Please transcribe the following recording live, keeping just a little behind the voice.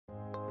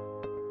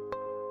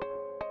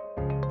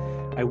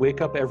I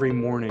wake up every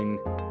morning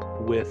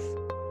with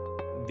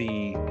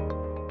the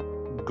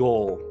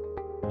goal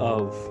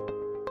of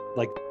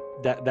like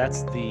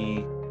that's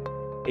the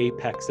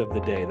apex of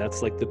the day.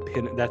 That's like the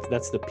pin,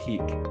 that's the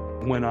peak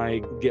when I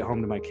get home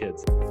to my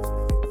kids.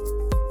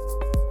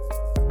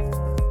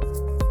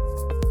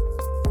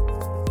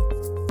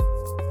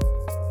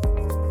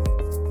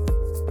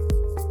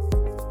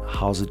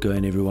 How's it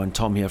going, everyone?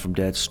 Tom here from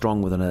Dad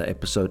Strong with another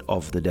episode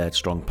of the Dad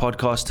Strong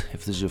podcast.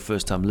 If this is your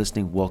first time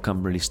listening,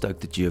 welcome. Really stoked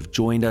that you have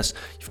joined us.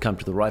 You've come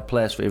to the right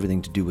place for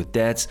everything to do with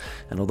dads.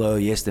 And although,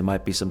 yes, there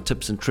might be some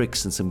tips and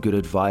tricks and some good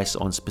advice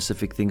on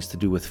specific things to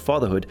do with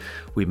fatherhood,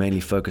 we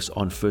mainly focus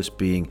on first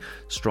being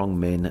strong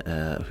men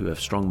who have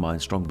strong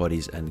minds, strong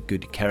bodies, and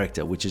good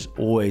character, which is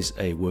always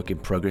a work in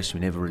progress. We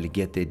never really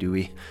get there, do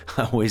we?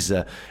 I always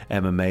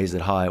am amazed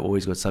at how I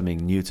always got something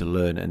new to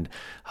learn and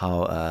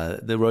how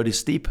the road is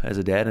steep as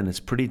a dad, and it's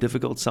pretty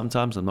difficult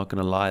sometimes. I'm not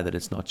going to lie that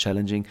it's not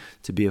challenging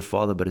to be a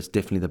father, but it's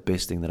definitely the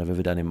best thing that I've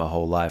ever done in my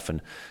whole life.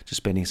 And just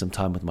spending some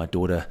time with my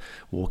daughter,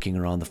 walking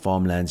around the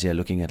farmlands here,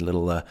 looking at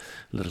little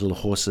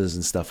horses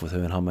and stuff with her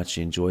and how much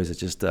she enjoys it,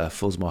 just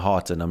fills my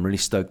heart. And I'm really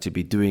stoked to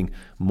be doing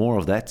more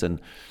of that. And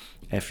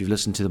if you've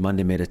listened to the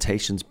Monday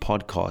Meditations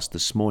podcast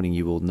this morning,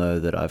 you will know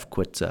that I've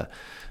quit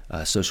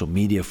social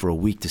media for a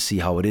week to see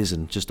how it is.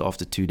 And just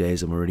after 2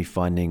 days, I'm already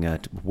finding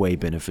it way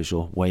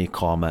beneficial, way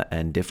calmer,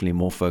 and definitely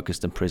more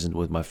focused and present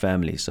with my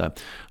family. So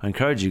I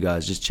encourage you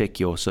guys, just check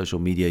your social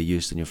media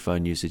use and your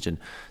phone usage and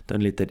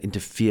don't let that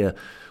interfere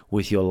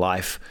with your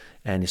life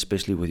and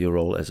especially with your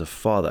role as a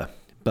father.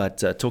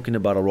 But talking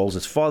about our roles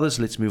as fathers,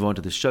 let's move on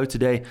to the show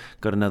today.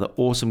 Got another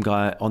awesome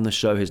guy on the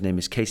show. His name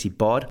is Casey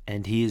Bard,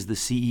 and he is the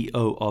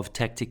CEO of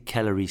Tactic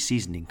Calorie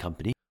Seasoning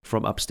Company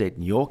from upstate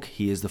New York.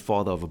 He is the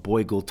father of a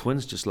boy-girl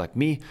twins, just like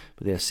me,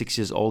 but they are 6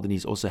 years old, and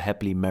he's also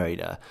happily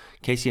married.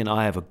 Casey and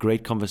I have a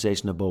great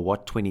conversation about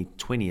what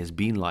 2020 has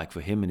been like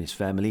for him and his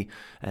family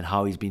and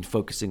how he's been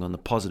focusing on the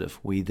positive.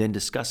 We then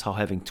discuss how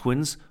having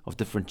twins of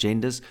different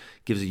genders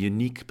gives a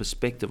unique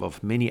perspective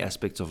of many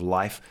aspects of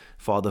life,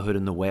 fatherhood,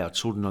 and the way our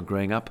children are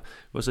growing up.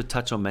 We also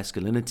touch on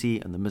masculinity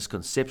and the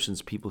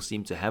misconceptions people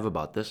seem to have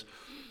about this,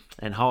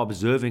 and how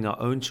observing our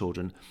own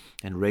children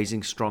and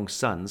raising strong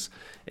sons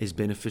is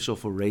beneficial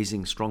for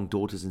raising strong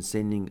daughters and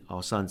sending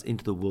our sons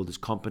into the world as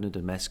competent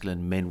and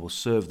masculine men will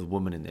serve the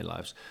women in their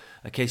lives.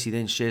 Casey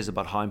then shares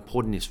about how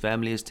important his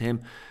family is to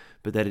him,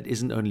 but that it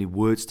isn't only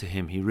words to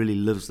him. He really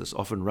lives this,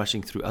 often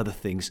rushing through other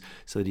things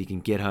so that he can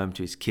get home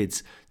to his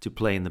kids to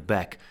play in the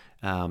back.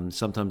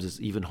 Sometimes it's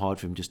even hard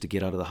for him just to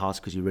get out of the house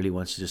because he really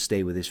wants to just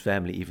stay with his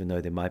family, even though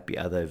there might be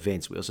other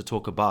events. We also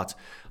talk about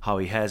how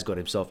he has got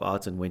himself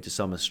out and went to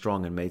Summer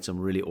Strong and made some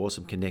really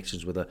awesome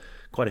connections with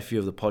quite a few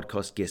of the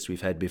podcast guests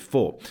we've had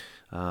before.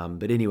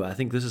 But anyway, I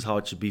think this is how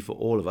it should be for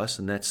all of us,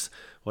 and that's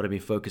what I've been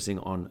focusing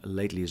on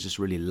lately, is just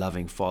really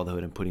loving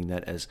fatherhood and putting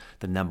that as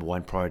the number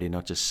one priority,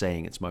 not just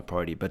saying it's my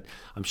priority. But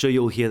I'm sure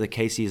you'll hear that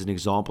Casey is an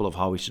example of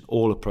how we should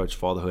all approach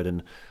fatherhood,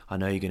 and I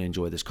know you're going to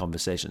enjoy this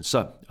conversation.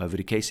 So over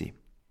to Casey.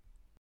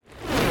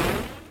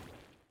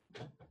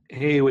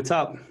 Hey, what's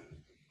up?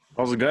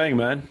 How's it going,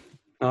 man?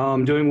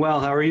 I'm doing well.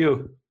 How are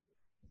you?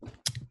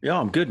 Yeah,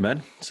 I'm good,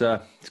 man.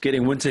 It's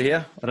getting winter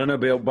here. I don't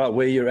know about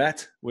where you're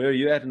at. Where are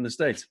you at in the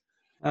States?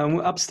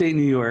 Upstate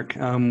New York,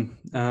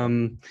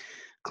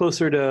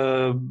 closer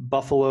to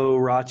Buffalo,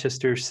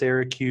 Rochester,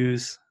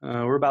 Syracuse.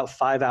 We're about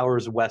 5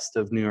 hours west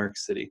of New York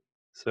City.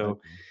 So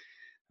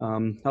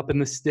up in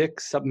the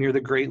sticks, up near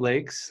the Great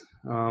Lakes.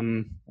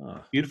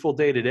 Beautiful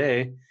day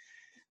today.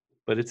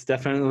 But it's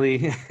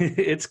definitely,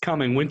 it's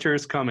coming. Winter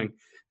is coming.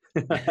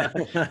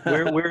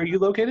 Where are you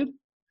located?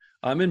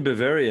 I'm in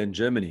Bavaria in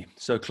Germany.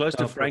 So close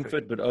to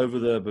Frankfurt, perfect. but over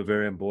the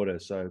Bavarian border.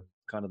 So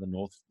kind of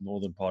the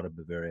northern part of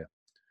Bavaria.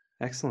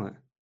 Excellent.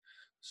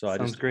 So I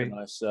Sounds great.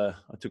 I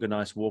took a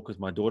nice walk with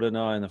my daughter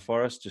now in the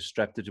forest, just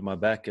strapped it to my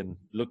back and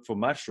looked for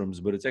mushrooms.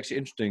 But it's actually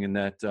interesting in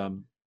that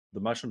the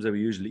mushrooms that we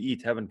usually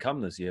eat haven't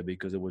come this year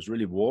because it was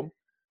really warm.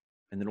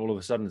 And then all of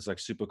a sudden it's like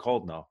super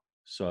cold now.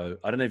 So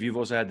I don't know if you've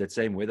also had that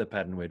same weather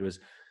pattern where it was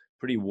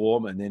pretty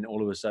warm and then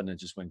all of a sudden it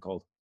just went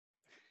cold.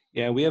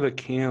 Yeah, we have a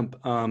camp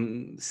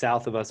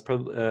south of us,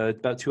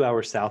 about 2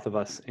 hours south of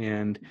us,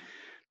 and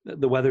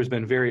the weather's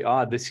been very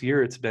odd. This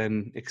year it's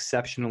been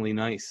exceptionally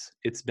nice.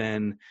 It's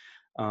been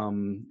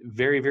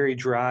very, very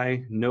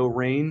dry, no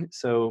rain.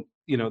 So,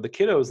 the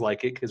kiddos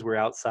like it because we're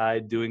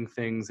outside doing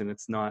things and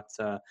it's not,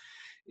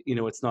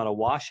 it's not a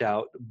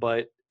washout,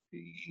 but,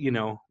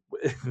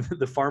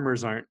 the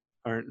farmers aren't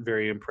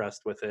very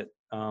impressed with it.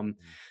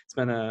 It's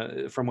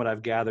been from what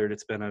I've gathered,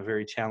 it's been a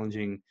very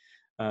challenging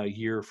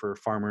year for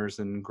farmers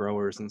and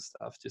growers and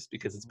stuff, just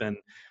because it's been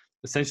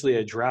essentially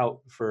a drought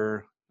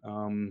for, I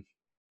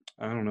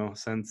don't know,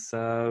 since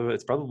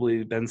it's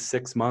probably been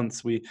 6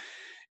 months.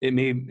 It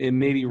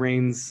maybe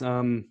rains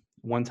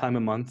one time a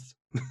month,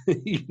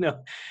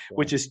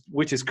 which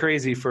is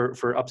crazy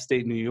for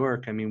upstate New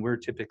York. I mean, we're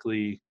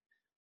typically,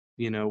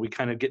 we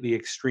kind of get the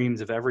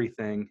extremes of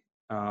everything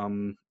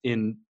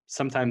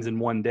sometimes in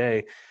one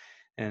day.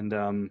 And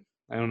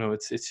I don't know.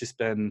 It's just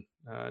been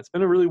it's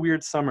been a really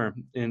weird summer,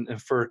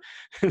 and for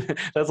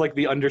that's like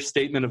the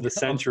understatement of the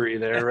century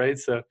there, right?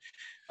 So,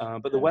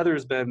 but the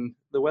weather's been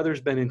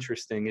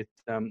interesting.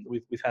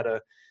 We've had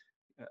a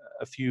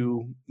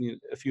few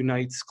a few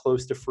nights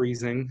close to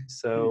freezing,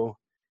 so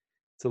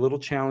it's a little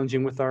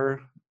challenging with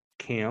our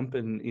camp,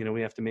 and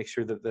we have to make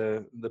sure that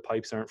the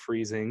pipes aren't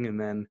freezing, and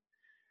then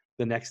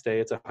the next day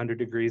it's 100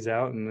 degrees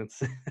out, and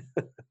it's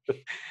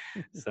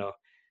so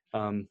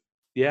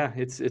yeah,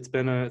 it's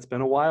been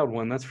a wild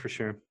one, that's for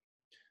sure.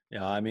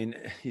 Yeah, I mean,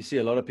 you see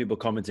a lot of people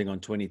commenting on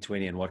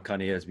 2020 and what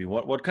kind of years been.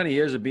 What kind of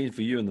years have been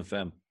for you and the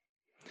fam?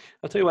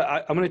 I'll tell you what,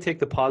 I'm going to take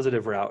the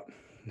positive route.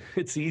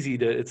 It's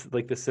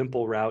like the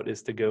simple route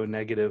is to go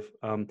negative.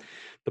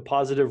 The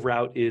positive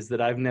route is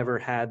that I've never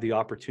had the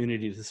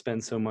opportunity to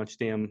spend so much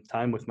damn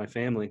time with my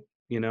family.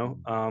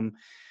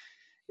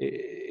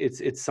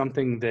 It's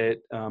something that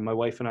my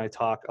wife and I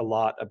talk a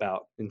lot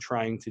about, in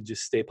trying to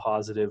just stay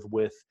positive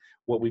with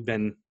what we've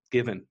been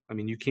given. I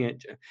mean,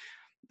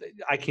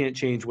 I can't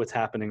change what's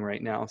happening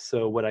right now.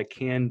 So what I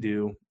can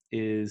do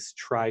is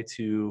try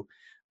to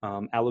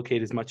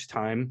allocate as much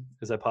time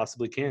as I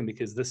possibly can,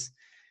 because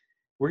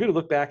we're going to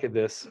look back at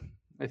this.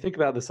 I think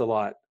about this a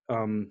lot.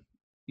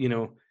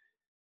 We'll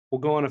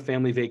go on a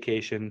family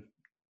vacation,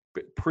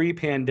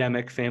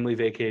 pre-pandemic family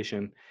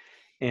vacation,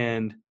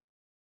 and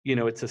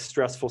it's a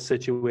stressful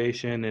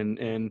situation,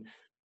 and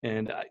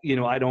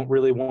I don't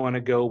really want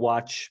to go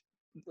watch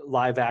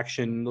live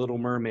action Little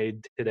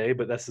Mermaid today,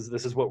 but this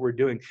is what we're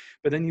doing.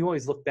 But then you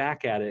always look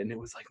back at it, and it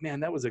was like,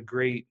 man, that was a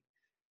great,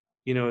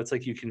 it's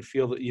like you can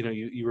feel that,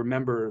 you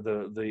remember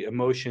the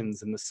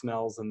emotions and the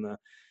smells and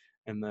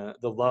the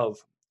love.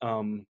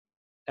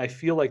 I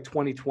feel like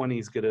 2020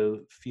 is going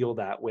to feel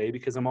that way,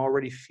 because I'm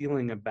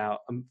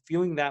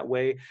feeling that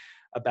way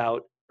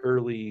about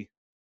early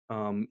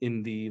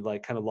in the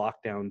like kind of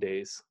lockdown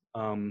days.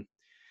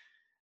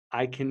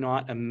 I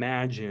cannot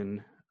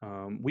imagine.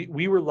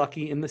 We were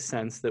lucky in the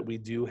sense that we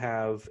do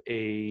have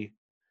a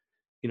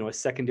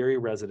secondary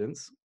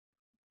residence.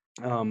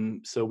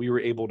 So we were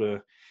able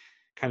to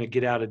kind of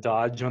get out of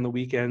Dodge on the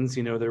weekends.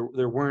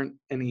 There weren't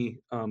any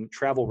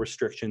travel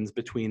restrictions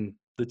between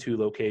the two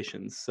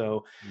locations.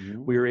 So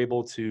we were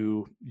able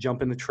to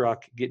jump in the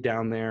truck, get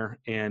down there,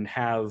 and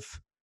have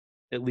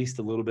at least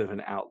a little bit of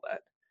an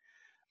outlet.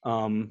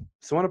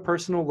 So on a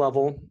personal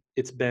level,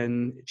 it's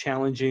been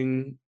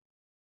challenging,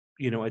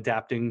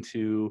 adapting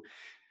to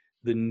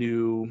the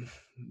new,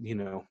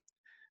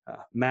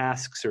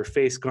 masks or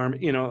face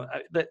garment,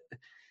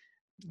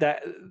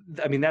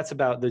 I mean, that's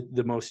about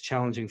the most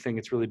challenging thing.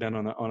 It's really been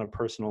on a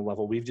personal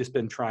level. We've just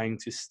been trying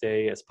to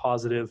stay as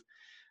positive,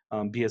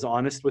 be as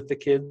honest with the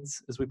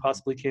kids as we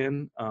possibly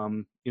can.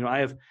 I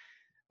have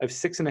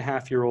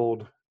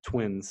 6.5-year-old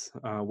twins,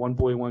 one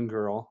boy, one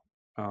girl.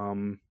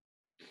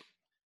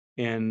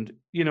 And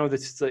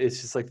it's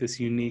just like this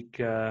unique,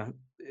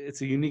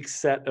 it's a unique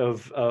set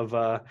of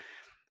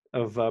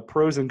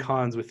pros and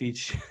cons with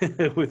each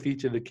with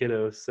each of the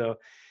kiddos. So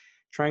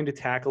trying to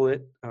tackle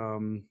it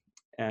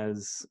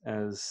as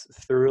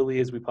thoroughly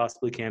as we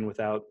possibly can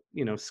without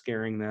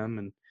scaring them,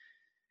 and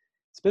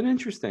it's been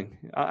interesting.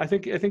 I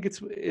think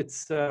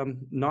it's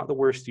not the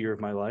worst year of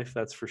my life,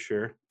 that's for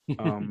sure.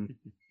 How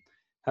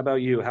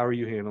about you? How are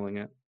you handling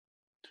it?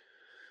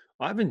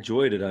 I've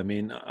enjoyed it. I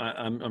mean,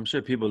 I'm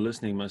sure people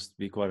listening must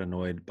be quite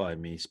annoyed by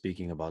me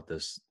speaking about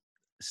this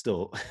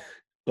still,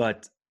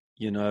 but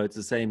it's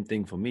the same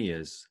thing for me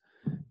as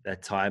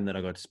that time that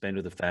I got to spend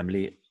with the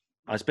family.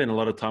 I spend a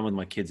lot of time with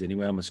my kids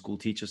anyway. I'm a school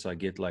teacher, so I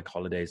get like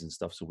holidays and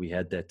stuff. So we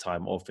had that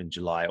time off in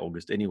July,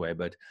 August anyway.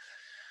 But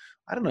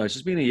I don't know. It's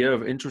just been a year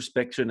of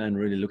introspection and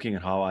really looking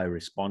at how I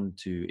respond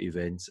to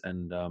events.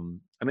 And I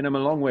mean, I'm a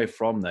long way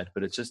from that,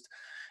 but it's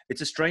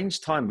a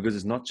strange time, because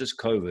it's not just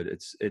COVID.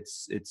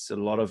 It's a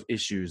lot of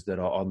issues that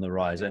are on the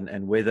rise,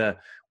 and whether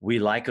we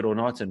like it or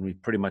not, and we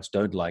pretty much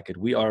don't like it,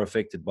 we are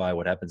affected by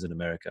what happens in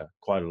America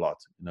quite a lot.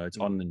 It's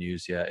on the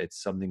news here.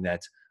 It's something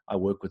that I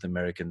work with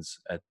Americans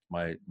at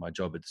my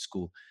job at the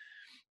school,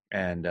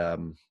 and a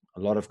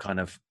lot of kind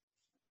of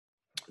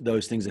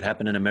those things that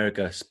happen in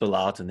America spill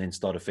out and then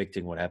start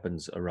affecting what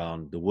happens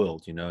around the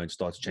world, and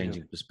starts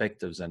changing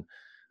perspectives. And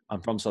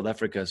I'm from South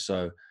Africa,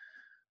 so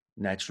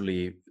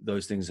naturally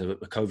those things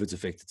COVID's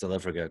affected South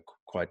Africa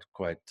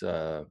quite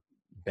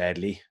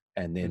badly.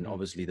 And then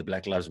obviously the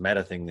Black Lives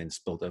Matter thing then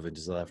spilled over into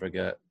South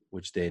Africa,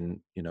 which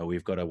then,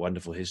 we've got a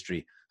wonderful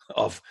history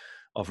of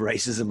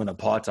racism and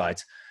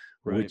apartheid,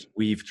 which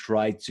we've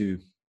tried to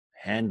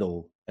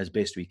handle as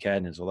best we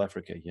can in South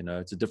Africa.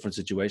 It's a different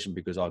situation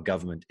because our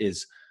government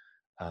is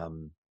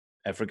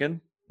African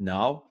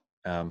now,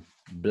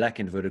 black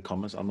inverted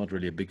commas. I'm not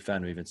really a big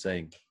fan of even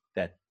saying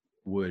that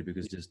word,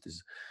 because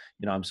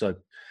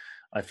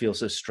I feel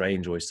so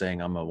strange always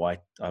saying I'm a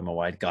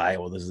white guy,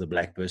 or this is a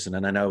black person.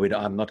 And I know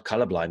I'm not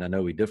colorblind. I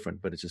know we're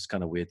different, but it's just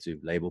kind of weird to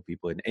label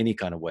people in any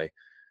kind of way.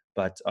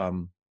 But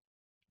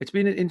it's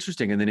been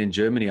interesting. And then in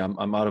Germany,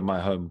 I'm out of my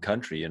home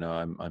country.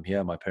 I'm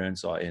here. My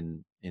parents are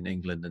in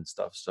England and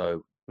stuff.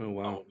 So oh,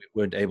 wow.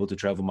 We weren't able to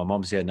travel. My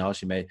mom's here now.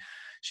 She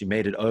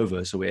made it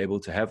over, so we're able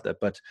to have that.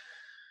 But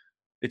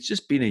it's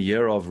just been a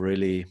year of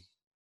really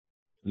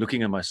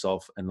looking at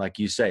myself, and like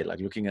you say, like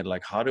looking at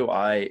like how do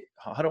I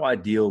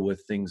deal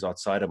with things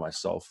outside of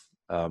myself.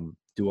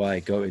 Do I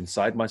go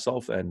inside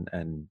myself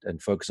and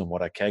focus on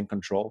what I can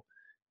control,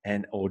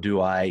 and or do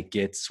I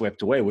get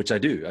swept away, which I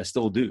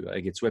still do. I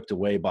get swept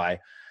away by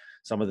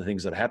some of the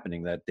things that are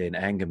happening that then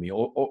anger me,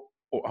 or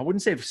I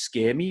wouldn't say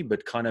scare me,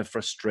 but kind of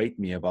frustrate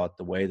me about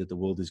the way that the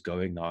world is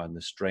going now, and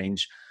the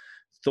strange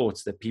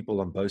thoughts that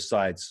people on both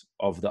sides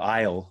of the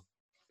aisle,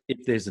 if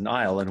there's an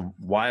aisle, and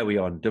why are we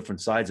on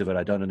different sides of it,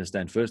 I don't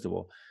understand, first of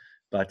all.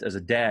 But as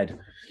a dad,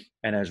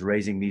 and as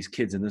raising these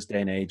kids in this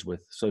day and age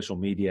with social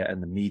media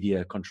and the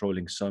media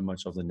controlling so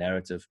much of the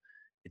narrative,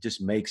 it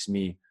just makes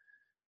me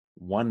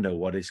wonder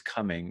what is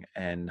coming,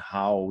 and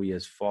how we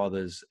as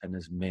fathers and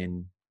as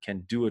men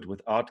can do it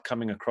without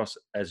coming across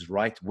as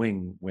right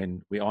wing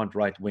when we aren't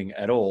right wing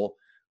at all.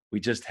 We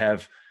just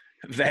have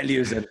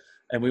values, and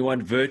we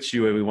want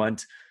virtue, and we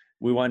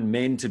want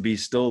men to be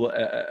still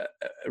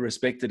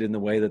respected in the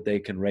way that they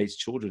can raise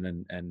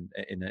children, and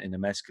in a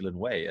masculine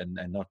way, and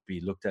not be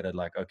looked at it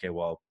like, okay,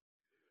 well,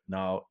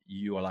 now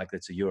you are like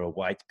that, so you're a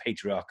white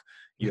patriarch,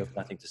 you have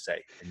nothing to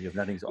say and you have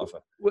nothing to offer.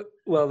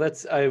 Well,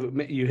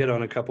 you hit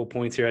on a couple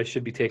points here. I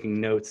should be taking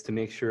notes to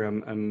make sure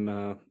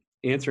I'm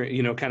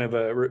answering, kind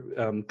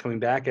of coming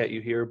back at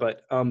you here.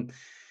 But I'm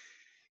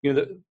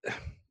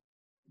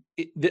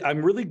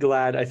really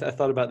glad. I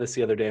thought about this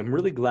the other day. I'm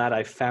really glad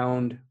I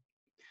found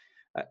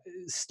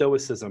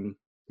stoicism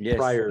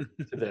prior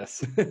to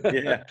this.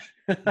 Yeah.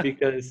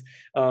 Because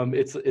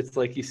it's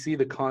like you see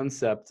the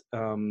concept.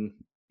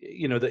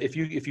 That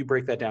if you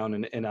break that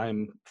down, and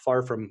I'm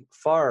far from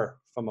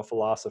a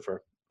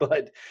philosopher,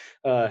 but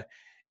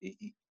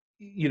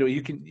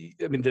you can,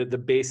 I mean, the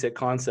basic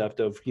concept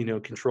of,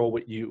 control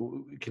what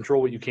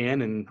you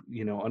can, and,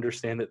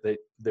 understand that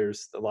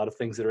there's a lot of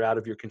things that are out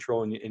of your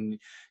control, and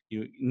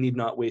you need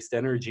not waste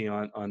energy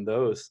on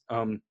those.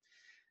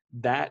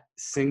 That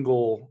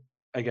single,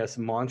 I guess,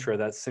 mantra,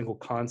 that single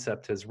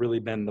concept has really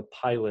been the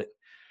pilot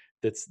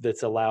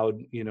that's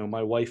allowed,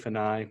 my wife and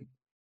I,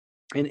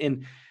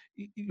 and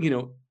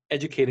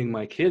educating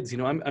my kids.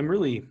 I'm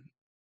really,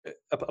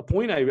 a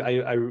point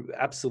I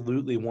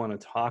absolutely want to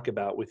talk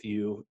about with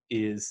you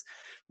is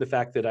the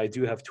fact that I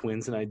do have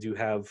twins, and I do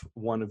have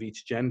one of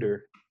each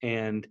gender.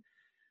 And,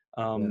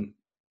 bringing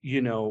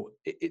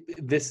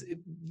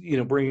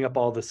up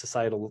all the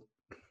societal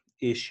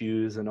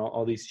issues and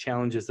all these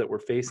challenges that we're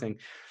facing,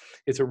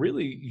 it's a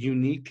really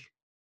unique,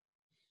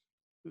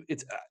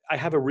 I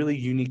have a really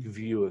unique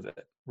view of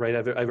it, right? I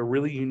have a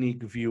really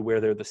unique view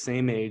where they're the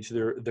same age.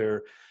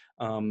 They're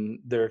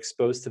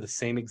exposed to the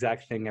same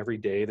exact thing every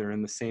day. They're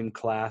in the same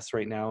class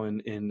right now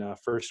in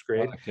first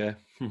grade. Okay.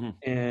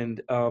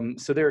 And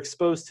so they're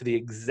exposed to the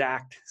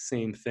exact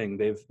same thing.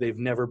 They've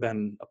never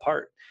been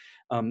apart.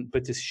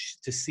 But to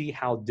see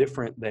how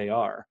different they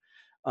are,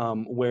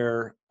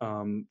 where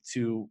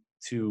to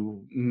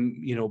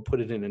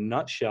put it in a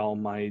nutshell,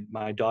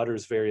 my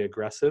daughter's very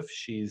aggressive.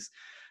 She's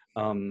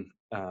the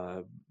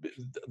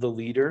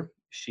leader.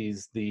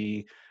 She's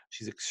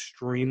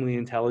extremely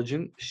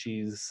intelligent.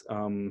 She's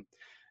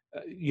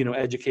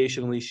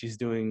educationally, she's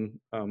doing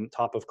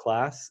top of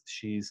class.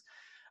 She's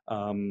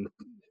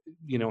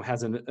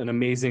has an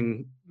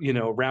amazing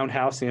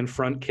roundhouse and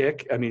front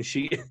kick. I mean,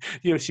 she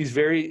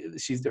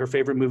her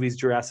favorite movie is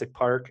Jurassic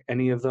Park,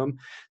 any of them.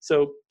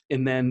 So,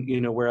 and then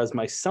whereas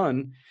my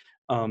son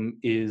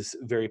is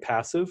very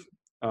passive,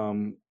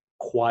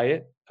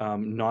 quiet,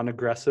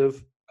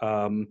 non-aggressive.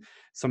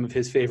 Some of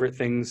his favorite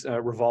things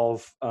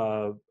revolve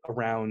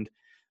around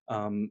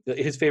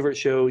his favorite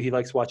show. He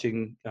likes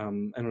watching, I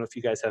don't know if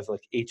you guys have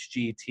like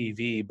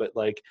HGTV, but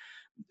like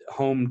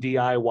home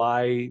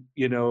DIY,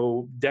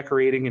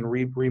 decorating and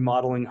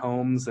remodeling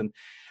homes. And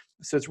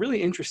so it's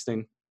really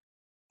interesting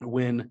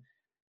when,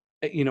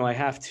 I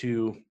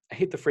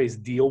hate the phrase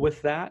deal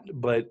with that,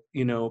 but,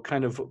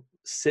 kind of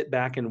sit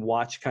back and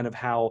watch kind of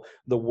how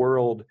the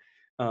world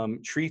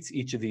treats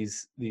each of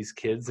these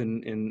kids,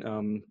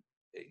 and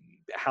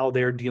how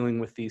they're dealing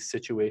with these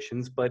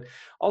situations, but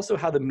also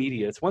how the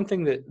media. It's one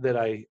thing that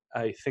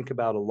I think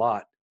about a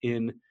lot.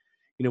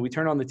 We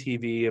turn on the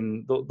TV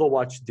and they'll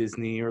watch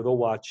Disney, or they'll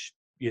watch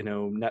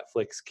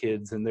Netflix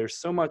Kids, and there's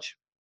so much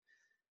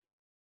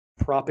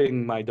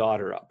propping my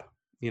daughter up,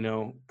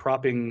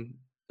 propping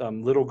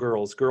little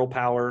girls, girl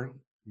power,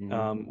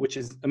 which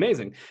is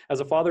amazing.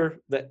 As a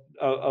father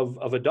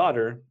of a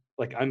daughter,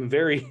 like I'm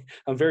very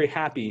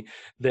happy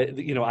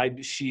that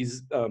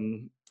she's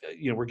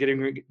we're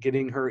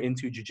getting her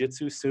into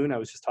jiu-jitsu soon. I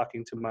was just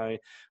talking to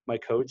my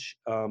coach.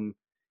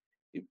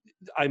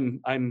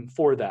 I'm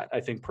for that. I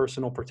think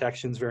personal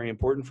protection is very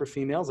important for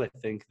females. I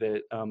think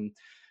that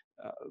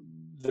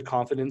the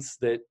confidence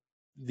that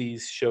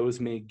these shows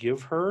may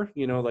give her,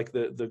 like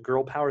the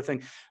girl power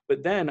thing.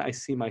 But then I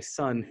see my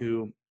son,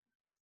 who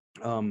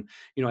I'm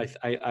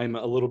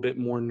a little bit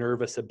more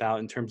nervous about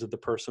in terms of the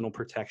personal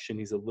protection.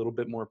 He's a little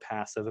bit more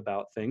passive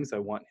about things. I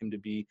want him to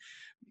be,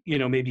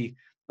 maybe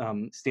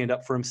stand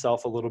up for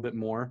himself a little bit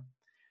more.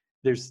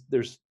 There's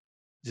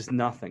just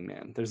nothing,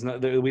 man.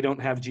 We don't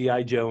have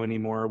GI Joe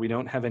anymore. We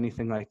don't have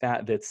anything like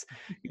that. That's,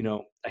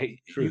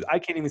 True. I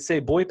can't even say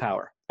boy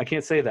power. I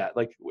can't say that.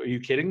 Like, are you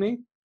kidding me?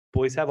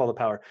 Boys have all the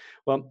power.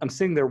 Well, I'm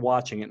sitting there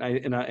watching it,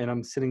 and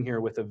I'm sitting here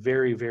with a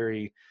very,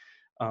 very,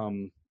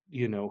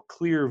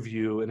 clear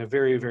view and a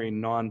very, very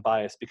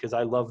non-biased, because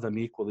I love them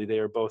equally. They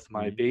are both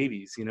my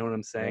babies. You know what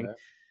I'm saying?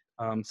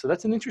 Yeah. So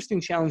that's an interesting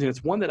challenge, and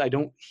it's one that I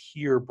don't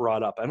hear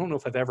brought up. I don't know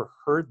if I've ever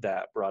heard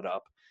that brought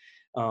up.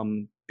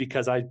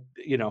 Because I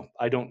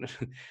don't,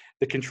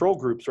 the control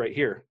group's right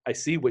here. I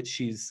see what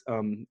she's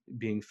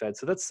being fed.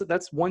 So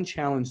that's one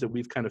challenge that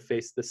we've kind of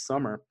faced this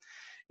summer,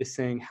 is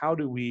saying, how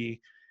do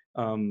we,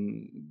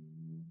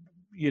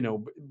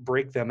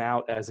 break them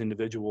out as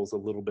individuals a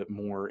little bit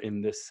more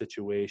in this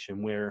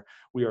situation where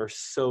we are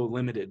so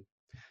limited.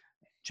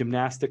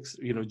 Gymnastics,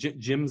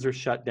 gyms are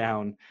shut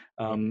down.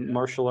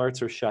 Martial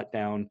arts are shut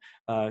down.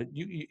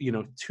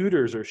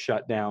 Tutors are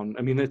shut down.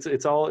 I mean,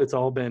 it's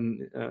all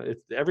been,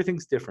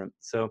 everything's different.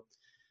 So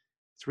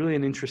it's really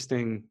an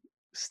interesting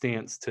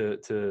stance to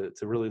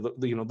really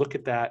look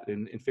at that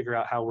and figure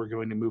out how we're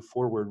going to move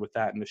forward with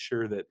that, and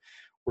assure that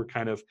we're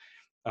kind of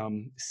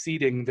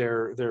seeding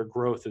their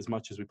growth as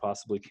much as we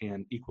possibly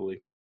can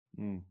equally.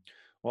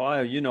 Well,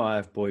 I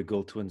have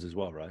boy-girl twins as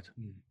well, right?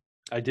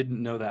 I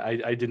didn't know that.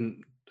 I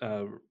didn't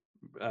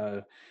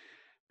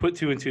put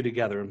two and two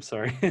together. I'm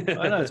sorry.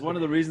 I know, it's one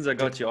of the reasons I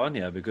got you on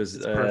here, because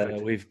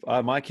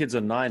my kids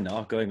are 9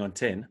 now, going on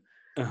 10.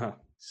 Uh-huh.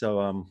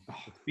 So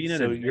it's been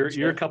so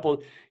you're a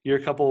couple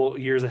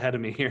years ahead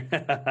of me here.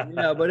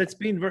 Yeah, but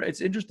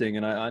it's interesting,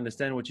 and I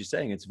understand what you're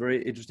saying. It's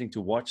very interesting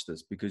to watch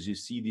this, because you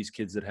see these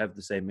kids that have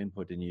the same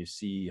input, and you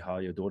see how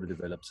your daughter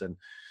develops. And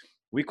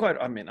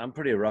I'm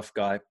pretty a rough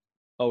guy,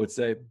 I would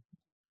say,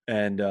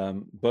 and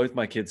both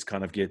my kids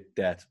kind of get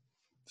that.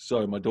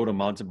 So my daughter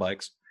mountain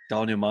bikes,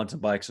 downhill mountain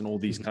bikes, and all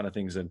these kind of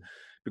things. And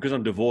because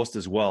I'm divorced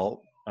as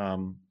well,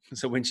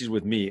 so when she's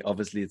with me,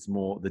 obviously it's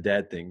more the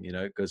dad thing,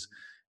 because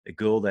a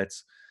girl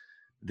that's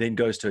then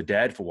goes to her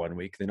dad for 1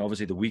 week, then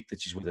obviously the week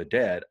that she's with her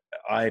dad,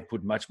 I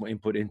put much more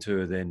input into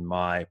her than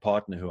my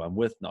partner, who I'm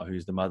with now,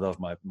 who's the mother of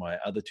my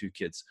other 2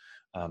 kids.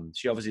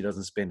 She obviously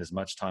doesn't spend as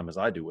much time as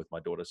I do with my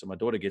daughter. So my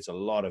daughter gets a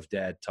lot of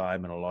dad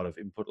time and a lot of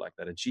input like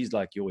that. And she's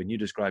like when you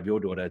describe your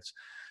daughter, it's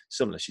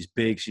similar. She's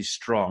big, she's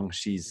strong,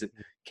 she's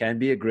can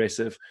be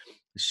aggressive.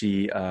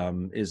 She I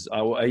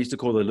used to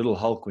call her Little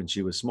Hulk when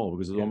she was small,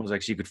 because it was almost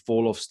like she could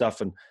fall off stuff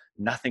and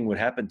nothing would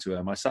happen to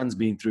her. My son's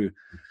been through,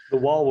 the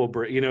wall will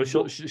break,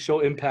 she'll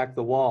impact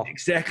the wall.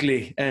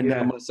 Exactly. And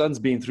my son's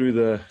been through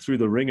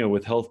the ringer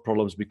with health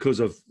problems because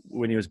of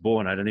when he was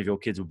born. I don't know if your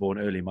kids were born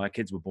early. My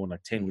kids were born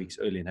like 10 weeks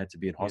early and had to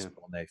be in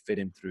hospital, and they fed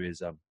him through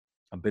his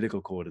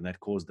umbilical cord, and that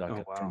caused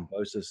a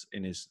thrombosis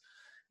in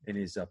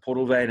his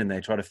portal vein, and they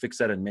try to fix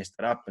that and messed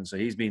it up. And so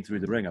he's been through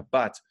the ringer.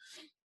 But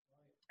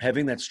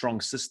having that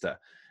strong sister,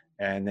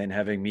 and then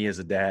having me as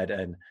a dad,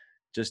 and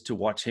just to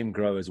watch him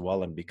grow as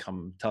well and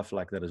become tough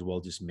like that as well,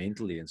 just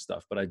mentally and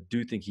stuff. But I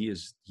do think he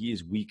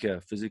is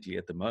weaker physically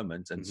at the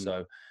moment. And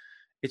so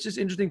it's just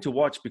interesting to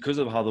watch, because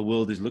of how the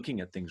world is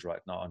looking at things right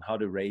now, and how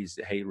to raise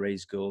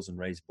girls and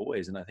raise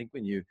boys. And I think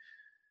when you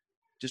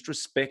just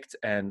respect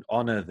and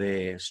honor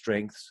their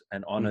strengths,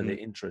 and honor their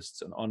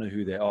interests, and honor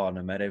who they are,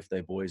 no matter if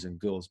they're boys and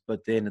girls,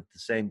 but then at the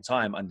same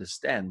time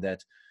understand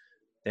that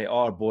they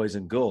are boys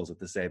and girls at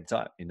the same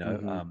time,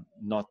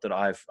 not that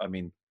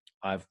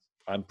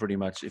I'm pretty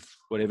much, if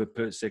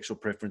whatever sexual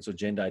preference or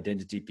gender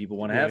identity people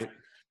want to have,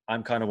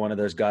 I'm kind of one of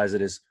those guys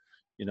that is,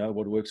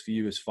 what works for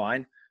you is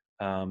fine.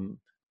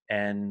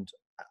 And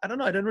I don't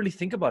know, I don't really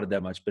think about it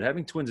that much, but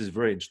having twins is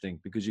very interesting,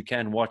 because you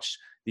can watch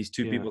these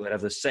two people that have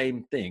the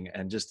same thing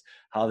and just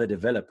how they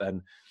develop.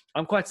 And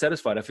I'm quite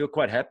satisfied. I feel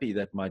quite happy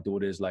that my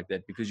daughter is like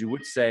that, because you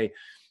would say,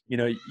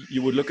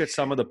 you would look at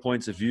some of the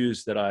points of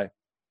views that I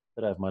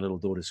have my little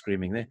daughter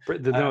screaming there.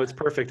 No, it's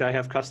perfect. I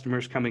have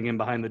customers coming in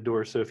behind the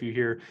door. So if you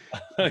hear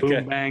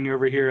boom, bang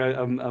over here,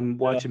 I'm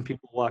watching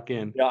people walk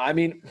in. Yeah,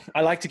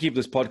 I like to keep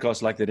this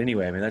podcast like that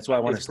anyway. That's why I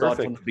want to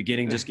start from the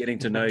beginning, just getting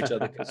to know each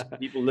other, because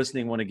people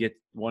listening want to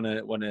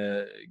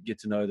get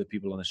to know the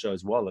people on the show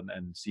as well,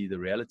 and see the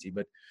reality.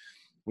 But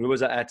where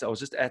was I at? I was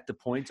just at the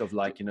point of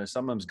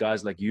sometimes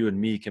guys like you and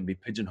me can be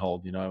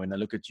pigeonholed, and I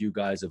look at you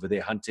guys over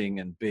there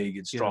hunting and big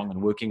and strong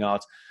and working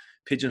out,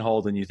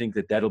 pigeonholed, and you think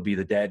that that'll be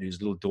the dad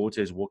whose little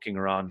daughter is walking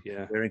around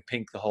wearing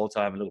pink the whole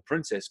time, a little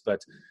princess.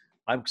 But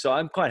I'm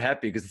quite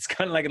happy, because it's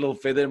kind of like a little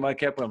feather in my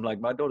cap, where I'm like,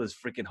 my daughter's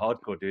freaking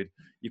hardcore, dude.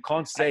 You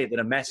can't say that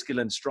a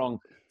masculine, strong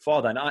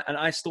father, and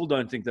I still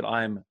don't think that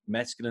I'm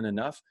masculine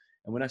enough.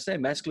 And when I say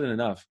masculine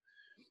enough,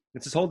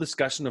 it's this whole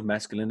discussion of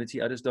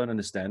masculinity. I just don't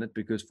understand it,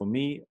 because for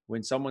me,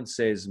 when someone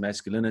says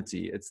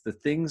masculinity, it's the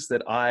things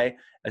that I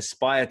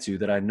aspire to,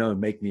 that I know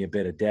make me a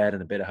better dad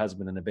and a better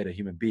husband and a better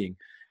human being.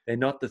 They're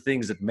not the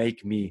things that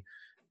make me,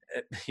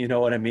 you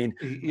know what I mean?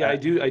 Yeah, I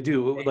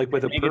do. Like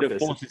with a negative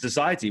purpose. Force in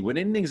society. When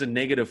anything's a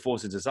negative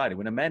force in society,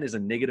 when a man is a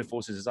negative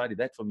force in society,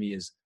 that for me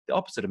is the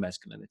opposite of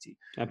masculinity.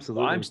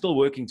 Absolutely. So I'm still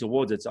working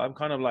towards it. So I'm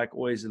kind of like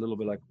always a little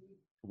bit like,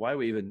 why are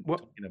we even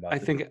talking about I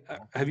think,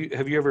 have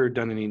you ever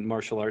done any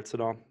martial arts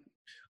at all?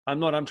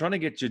 I'm trying to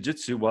get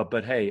jiu-jitsu. Well,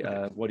 but hey,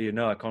 what do you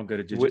know? I can't go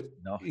to jiu-jitsu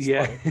now.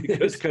 Yeah,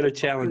 it's kind of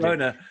challenging.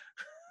 Corona.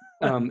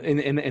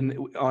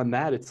 And on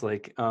that, it's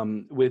like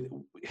with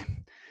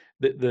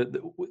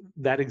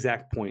that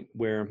exact point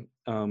where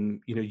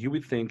you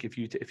would think if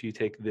you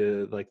take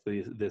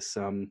this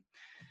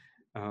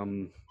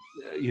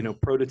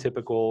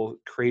prototypical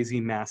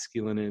crazy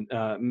masculine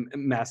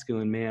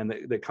man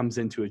that comes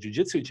into a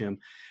jiu-jitsu gym,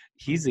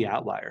 he's the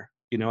outlier.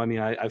 I mean,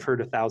 I've heard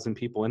 1,000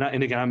 people,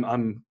 and again,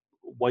 I'm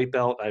white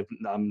belt.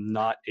 I'm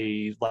not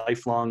a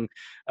lifelong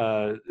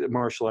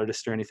martial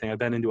artist or anything. I've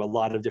been into a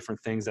lot of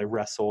different things. I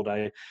wrestled.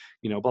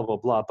 Blah blah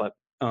blah. But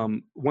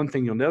one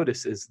thing you'll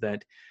notice is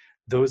that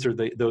those are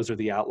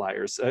the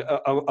outliers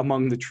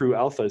among the true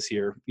alphas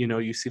here.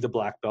 You see the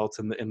black belts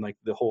and like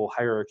the whole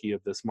hierarchy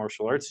of this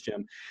martial arts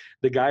gym.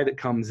 The guy that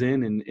comes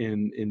in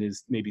and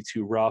is maybe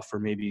too rough, or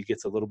maybe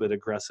gets a little bit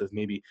aggressive,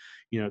 maybe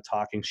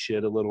talking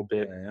shit a little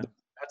bit. Yeah.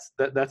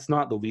 That's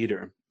not the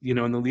leader,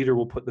 and the leader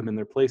will put them in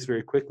their place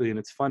very quickly. And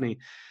it's funny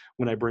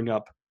when I bring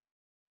up,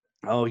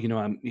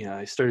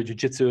 I started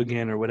jiu-jitsu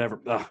again or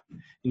whatever. Ugh.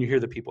 And you hear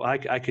the people,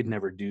 I could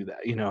never do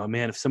that.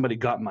 Man, if somebody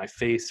got in my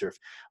face, or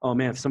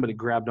if somebody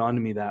grabbed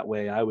onto me that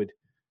way, I'm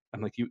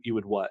like, you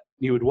would what?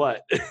 You would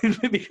what?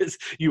 Because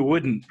you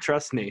wouldn't,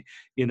 trust me.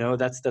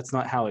 That's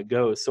not how it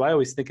goes. So I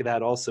always think of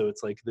that also.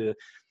 It's like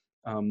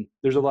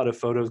there's a lot of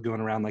photos going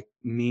around, like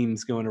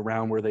memes going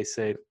around, where they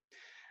say,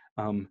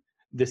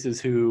 this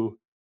is who,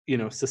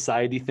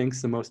 society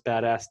thinks the most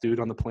badass dude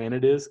on the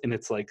planet is. And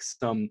it's like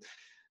some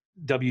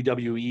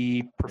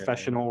WWE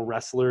professional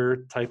wrestler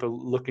type of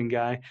looking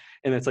guy.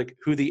 And it's like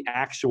who the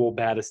actual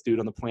baddest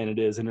dude on the planet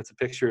is. And it's a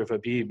picture of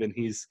Khabib, and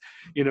he's,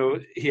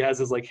 he has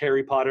his like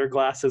Harry Potter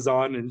glasses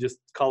on and just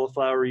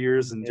cauliflower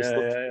ears and just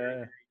looks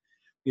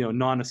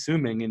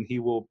non-assuming, and he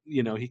will,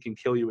 he can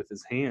kill you with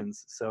his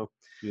hands. So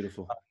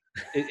beautiful.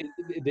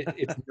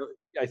 It's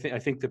I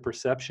think the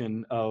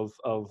perception of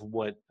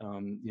what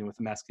with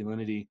the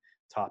masculinity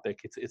topic,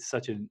 it's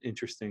such an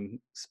interesting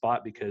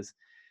spot, because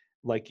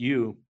like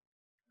you,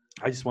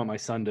 I just want my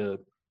son to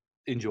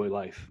enjoy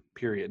life,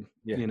 period.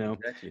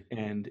 Exactly.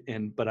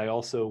 But I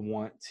also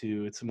want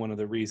to, it's one of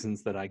the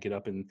reasons that I get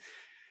up and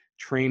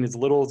train as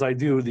little as I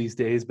do these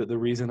days, but the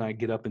reason I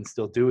get up and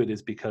still do it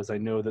is because I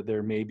know that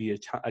there may be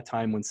a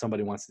time when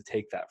somebody wants to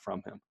take that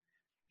from him,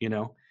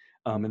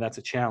 and that's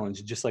a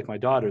challenge. Just like my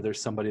daughter,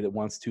 there's somebody that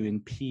wants to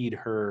impede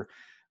her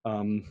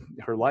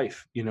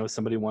life.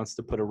 Somebody wants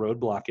to put a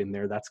roadblock in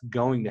there. That's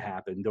going to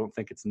happen. Don't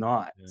think it's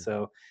not. Yeah.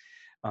 So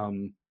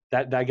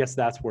that I guess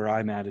that's where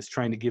I'm at, is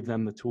trying to give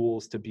them the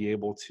tools to be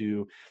able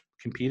to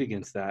compete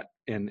against that.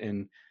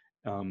 And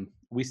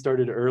we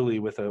started early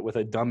with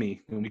a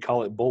dummy, and we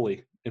call it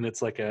Bully. And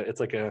it's like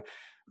a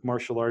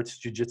martial arts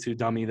jiu-jitsu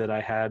dummy that I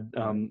had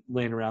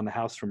laying around the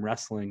house from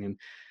wrestling. And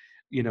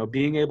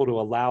being able to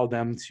allow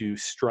them to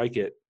strike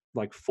it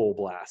like full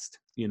blast,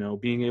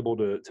 being able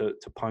to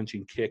punch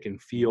and kick and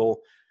feel,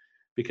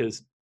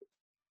 because,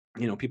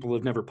 people who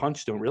have never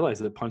punched don't realize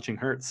that punching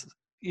hurts.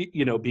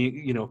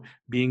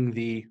 Being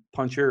the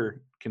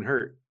puncher can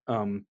hurt.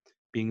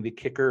 Being the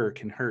kicker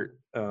can hurt.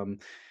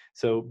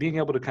 So being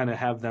able to kind of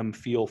have them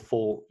feel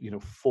full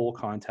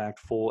contact,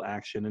 full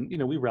action.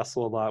 And, we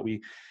wrestle a lot.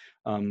 We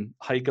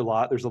hike a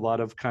lot. There's a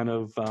lot of kind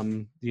of,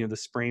 the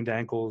sprained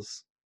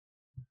ankles.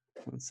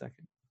 1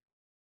 second.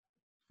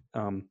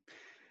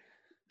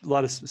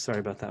 Sorry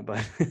about that,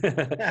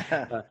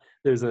 but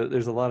there's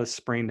a lot of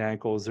sprained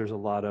ankles. There's a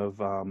lot of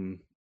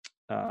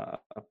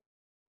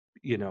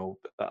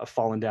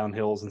falling down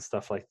hills and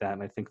stuff like that.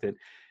 And I think that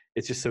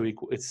it's just so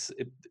equal.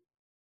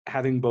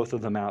 Having both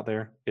of them out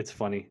there. It's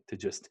funny to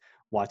just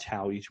watch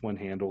how each one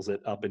handles it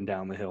up and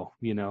down the hill.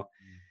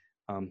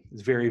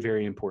 It's very,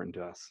 very important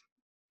to us.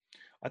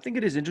 I think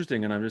it is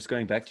interesting, and I'm just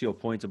going back to your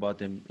point about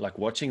them, like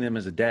watching them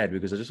as a dad,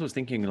 because I just was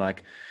thinking,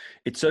 like,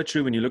 it's so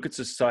true when you look at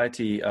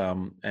society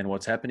and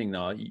what's happening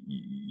now.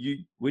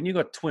 When you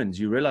got twins,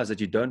 you realize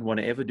that you don't want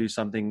to ever do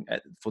something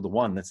for the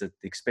one that's at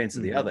the expense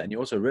of the other, and you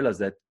also realize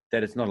that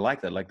it's not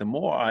like that. Like, the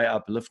more I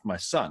uplift my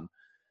son,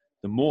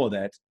 the more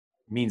that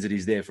means that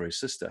he's there for his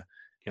sister,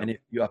 and if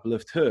you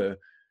uplift her,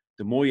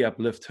 the more you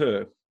uplift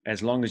her,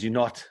 as long as you're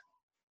not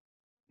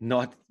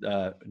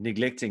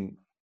neglecting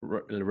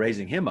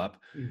raising him up,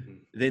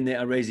 then they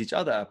raise each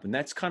other up. And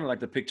that's kind of like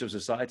the picture of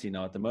society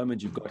now. At the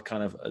moment, you've got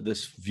kind of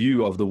this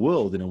view of the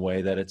world in a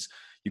way that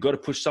you've got to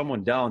push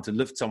someone down to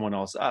lift someone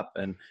else up.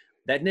 And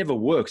that never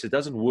works. It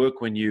doesn't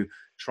work when you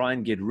try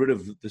and get rid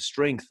of the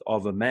strength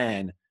of a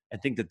man and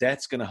think that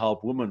that's going to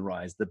help women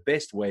rise. The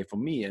best way for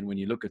me, and when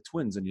you look at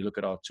twins and you look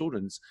at our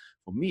children's,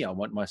 for me, I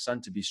want my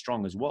son to be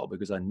strong as well,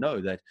 because I know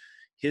that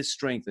his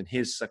strength and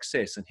his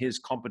success and his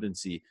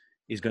competency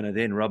is going to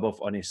then rub off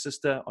on his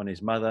sister, on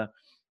his mother,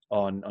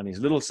 on his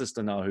little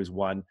sister now, who's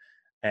one,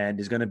 and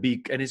he's going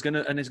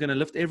to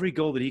lift every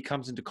girl that he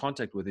comes into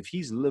contact with. If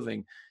he's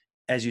living,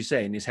 as you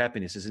say, in his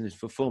happiness, in his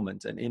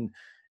fulfillment, and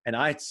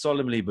I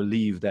solemnly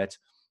believe that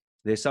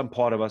there's some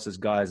part of us as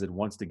guys that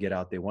wants to get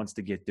out there, wants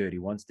to get dirty,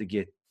 wants to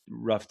get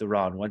roughed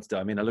around,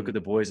 I look at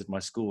the boys at my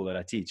school that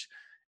I teach,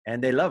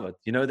 and they love it.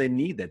 You know, they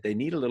need that. They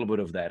need a little bit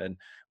of that. And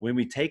when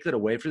we take that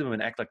away from them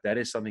and act like that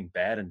is something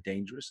bad and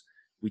dangerous,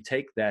 we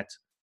take that,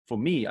 for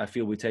me, I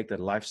feel we take that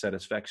life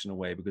satisfaction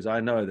away, because I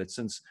know that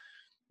since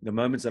the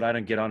moments that I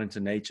don't get out into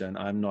nature and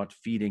I'm not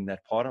feeding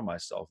that part of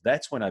myself,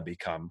 that's when I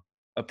become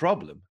a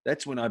problem.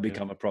 That's when I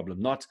become a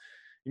problem. Not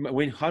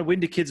when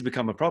do kids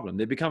become a problem?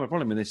 They become a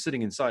problem when they're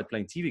sitting inside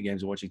playing TV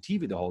games or watching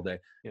TV the whole day.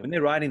 When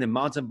they're riding their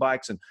mountain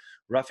bikes and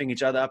roughing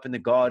each other up in the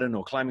garden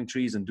or climbing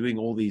trees and doing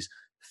all these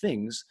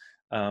things,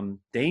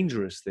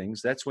 dangerous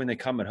things, that's when they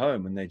come at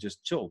home and they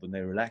just chilled and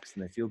they relax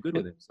and they feel good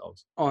with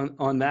themselves.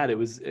 On that,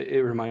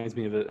 it reminds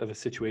me of a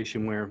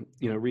situation where,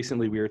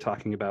 recently we were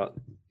talking about,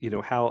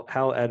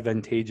 how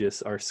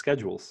advantageous are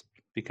schedules,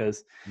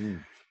 because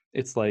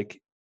it's like,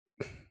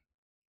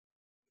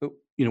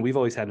 we've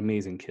always had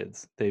amazing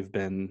kids. They've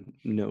been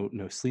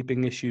no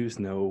sleeping issues,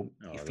 no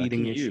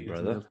feeding issues. You,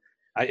 brother.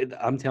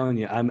 I'm telling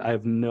you,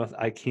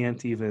 I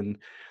can't even,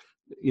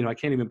 I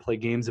can't even play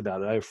games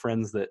about it. I have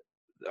friends that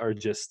are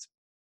just,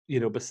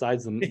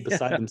 beside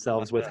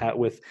themselves with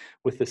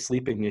the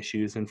sleeping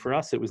issues. And for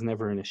us, it was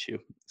never an issue.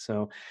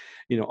 So,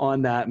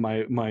 on that,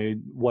 my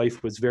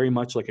wife was very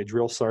much like a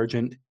drill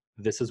sergeant.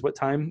 This is what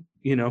time,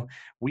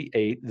 we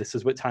ate. This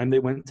is what time they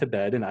went to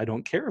bed. And I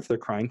don't care if they're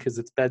crying because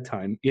it's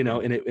bedtime,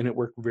 and it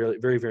worked very,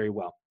 very, very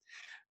well.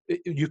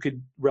 You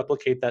could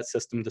replicate that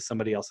system to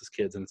somebody else's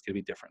kids and it's going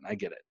to be different. I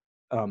get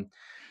it.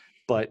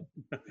 But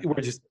we're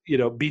just,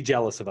 be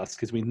jealous of us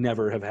because we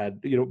never have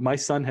had, my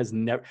son has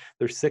never,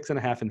 they're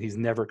 6.5 and he's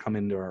never come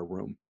into our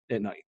room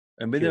at night.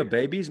 And when they were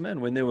babies, man,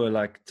 when they were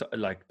like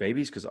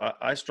babies, because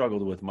I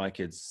struggled with my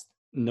kids.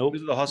 Nope.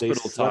 Because of the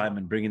hospital time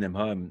and bringing them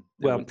home.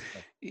 Well,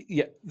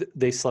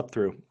 they slept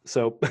through.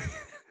 So,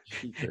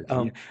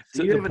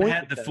 so you haven't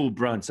had the full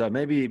brunt. So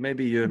maybe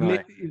you and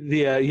I.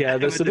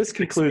 Yeah. So this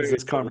concludes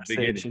this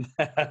conversation.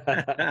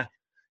 Okay,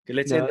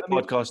 let's end the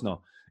podcast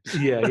now.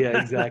 Yeah,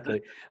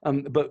 exactly.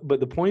 But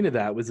the point of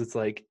that was, it's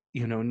like,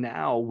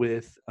 now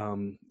with,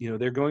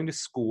 they're going to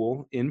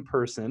school in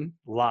person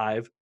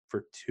live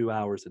for 2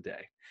 hours a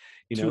day.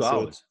 2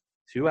 hours.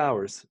 2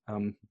 hours.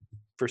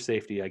 For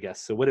safety, I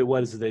guess. So what it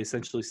was, they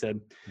essentially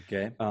said,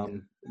 okay,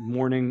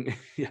 morning.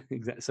 Yeah,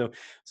 exactly.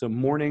 So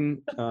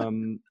morning,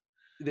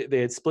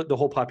 they had split the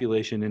whole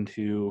population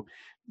into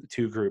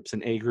 2 groups,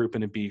 an A group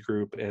and a B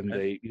group. And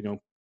they,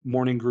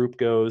 morning group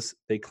goes,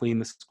 they clean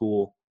the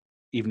school,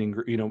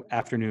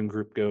 afternoon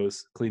group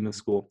goes, clean the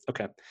school.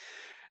 Okay.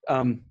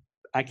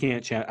 I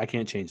can't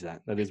change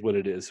that. That is what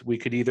it is. We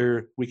could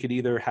either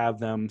have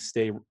them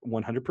stay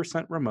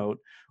 100% remote,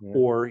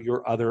 or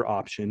your other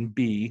option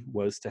B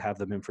was to have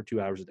them in for 2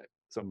 hours a day.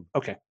 So,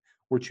 okay,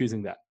 we're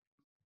choosing that.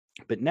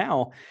 But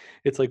now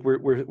it's like,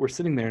 we're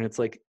sitting there and it's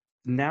like,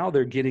 now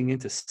they're getting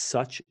into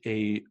such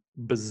a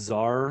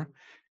bizarre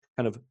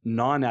kind of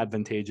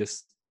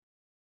non-advantageous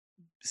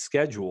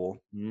schedule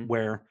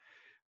where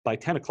by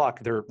 10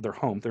 o'clock, they're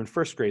home. They're in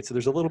first grade. So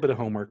there's a little bit of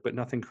homework, but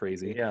nothing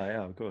crazy.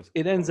 Yeah, of course.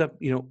 It ends up,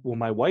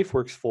 my wife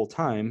works full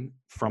time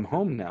from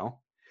home now.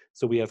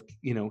 So we have,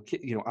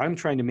 I'm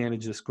trying to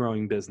manage this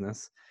growing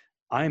business.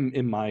 I'm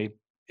in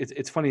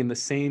it's funny, in the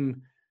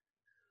same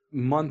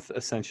month,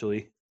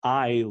 essentially,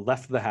 I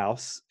left the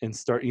house and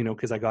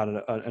because I got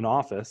an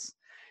office,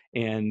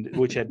 and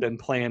which had been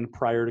planned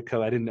prior to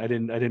COVID. I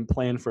didn't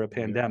plan for a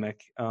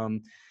pandemic.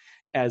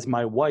 As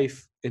my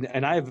wife,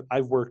 and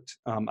I've worked,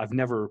 I've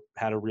never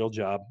had a real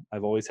job.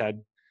 I've always had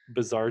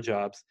bizarre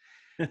jobs.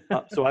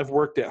 So I've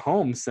worked at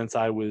home since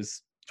I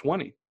was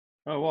 20.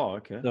 Oh, wow.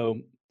 Okay.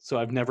 So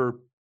I've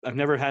never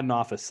had an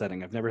office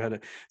setting. I've never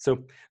had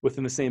so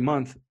within the same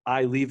month,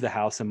 I leave the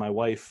house, and my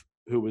wife,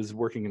 who was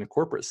working in a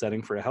corporate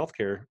setting for a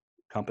healthcare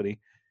company,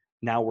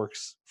 now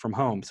works from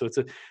home. So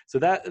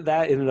that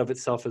in and of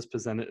itself has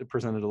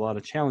presented a lot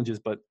of challenges,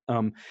 but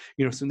so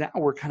now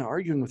we're kind of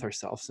arguing with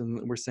ourselves,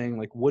 and we're saying,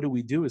 like, what do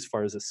we do as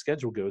far as the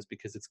schedule goes?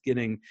 Because it's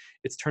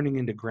turning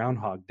into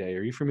Groundhog Day.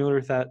 Are you familiar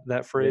with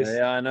that phrase?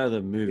 Yeah, I know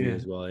the movie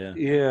as well. Yeah.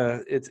 Yeah.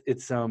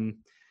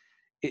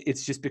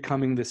 It's just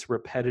becoming this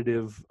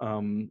repetitive,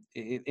 and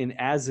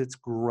as it's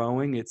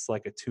growing, it's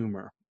like a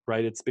tumor,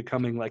 right? It's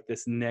becoming like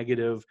this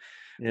negative.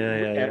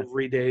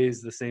 Every day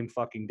is the same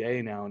fucking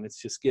day now, and it's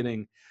just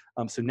getting.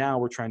 So now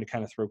we're trying to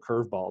kind of throw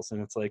curveballs,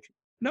 and it's like,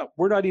 no,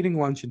 we're not eating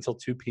lunch until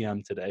 2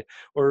 p.m. today,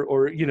 or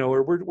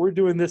we're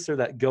doing this or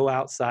that. Go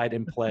outside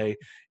and play,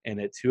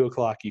 and at 2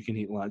 o'clock you can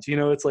eat lunch.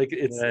 It's like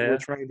we're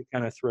trying to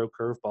kind of throw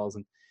curveballs,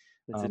 and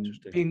that's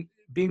interesting.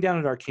 Being down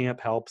at our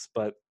camp helps,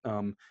 but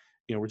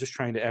we're just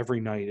trying to every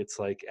night. It's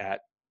like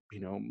at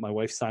my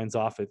wife signs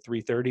off at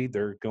 3:30.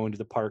 They're going to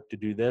the park to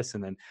do this,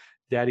 and then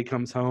Daddy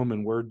comes home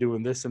and we're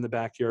doing this in the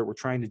backyard. We're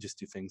trying to just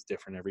do things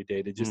different every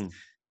day to just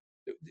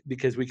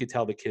because we could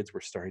tell the kids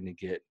were starting to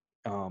get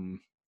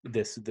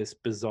this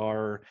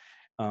bizarre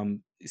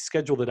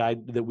schedule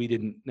that we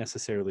didn't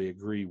necessarily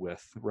agree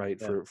with, right?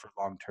 For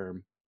long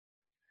term.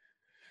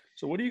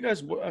 So what do you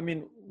guys,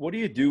 what do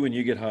you do when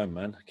you get home,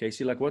 man?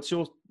 Casey, like, what's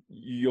your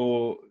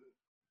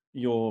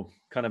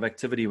kind of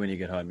activity when you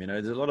get home?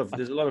 There's a lot of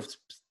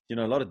a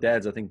lot of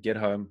dads, I think, get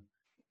home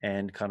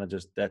and kind of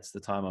just, that's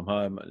the time I'm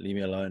home, leave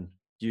me alone.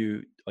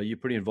 Are you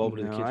pretty involved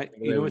with the kids?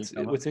 You know when you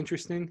come up? what's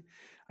interesting?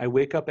 I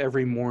wake up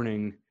every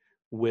morning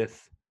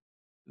with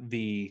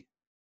the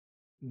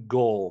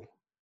goal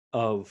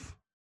of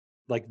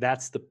like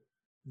that's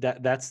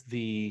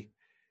the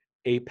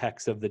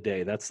apex of the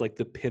day. That's like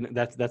the pin.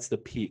 That's the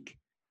peak.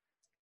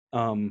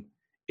 Um,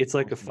 it's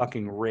like a Awesome.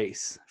 fucking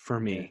race for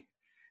Yeah. me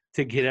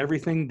to get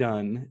everything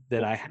done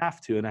that I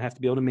have to, and I have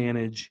to be able to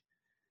manage.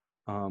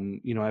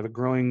 You know, I have a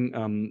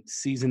growing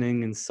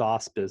seasoning and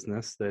sauce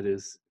business that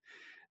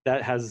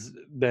has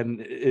been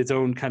its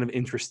own kind of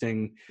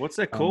interesting. What's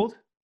that Um, called?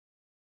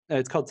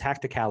 it's called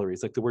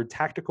Tacticalories, like the word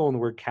tactical and the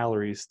word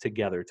calories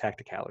together.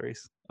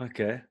 Tacticalories.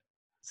 Okay.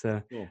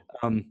 So, Cool.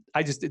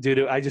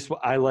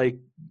 I like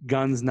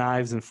guns,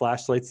 knives, and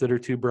flashlights that are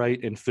too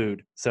bright, and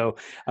food. So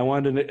I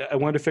wanted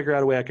to figure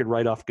out a way I could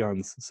write off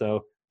guns.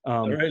 So,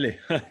 Oh, really?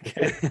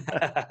 Okay.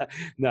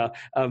 no,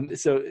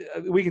 so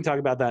we can talk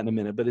about that in a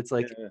minute. But it's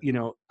like, Yeah. you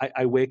know,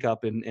 I wake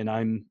up and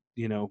I'm,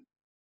 you know,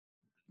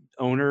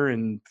 owner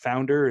and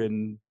founder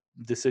and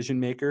decision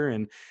maker,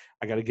 and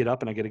I got to get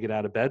up and I got to get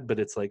out of bed. But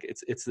it's like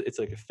it's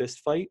like a fist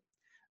fight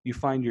you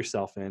find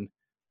yourself in.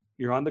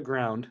 You're on the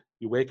ground,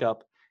 you wake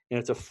up, and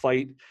it's a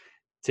fight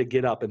to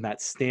get up. And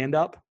that stand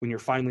up when you're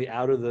finally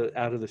out of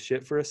the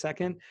shit for a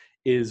second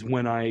is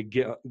when I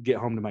get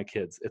home to my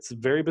kids. It's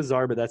very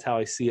bizarre, but that's how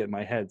I see it in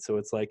my head. So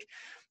it's like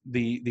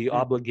the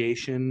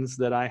obligations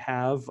that I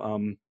have,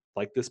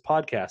 like this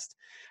podcast.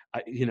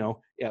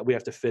 We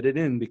have to fit it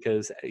in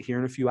because here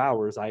in a few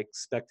hours I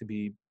expect to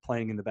be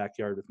playing in the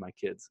backyard with my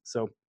kids.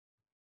 So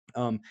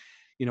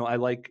I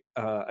like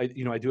I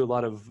do a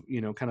lot of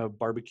kind of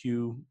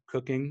barbecue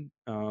cooking.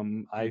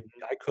 I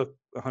cook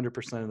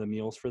 100% of the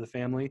meals for the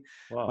family.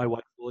 My Wow.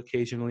 wife will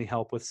occasionally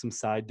help with some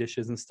side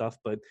dishes and stuff,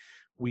 but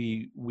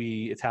we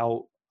it's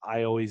how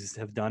I always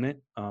have done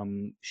it.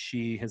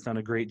 She has done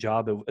a great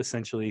job of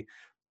essentially,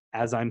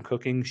 as I'm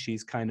cooking,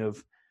 she's kind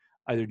of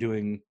either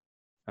doing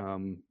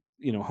um,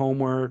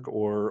 homework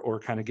or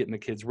kind of getting the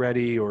kids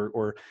ready,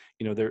 or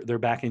they're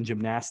back in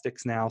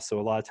gymnastics now. So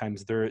a lot of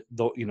times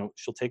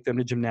she'll take them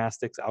to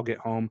gymnastics. I'll get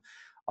home,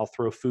 I'll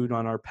throw food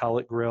on our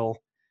pellet grill.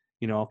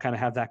 I'll kind of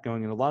have that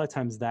going. And a lot of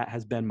times that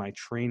has been my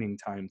training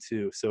time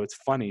too. So it's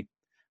funny.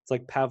 It's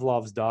like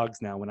Pavlov's dogs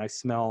now. When I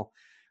smell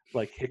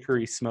like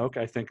hickory smoke,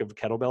 I think of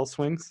kettlebell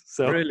swings.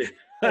 So Really?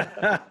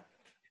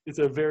 it's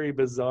a very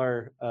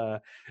bizarre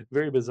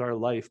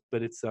life,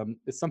 but it's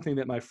something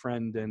that my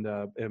friend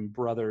and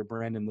brother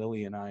Brandon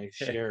Lilly and I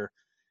share.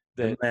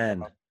 The That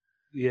man.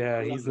 yeah,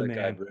 I love he's the that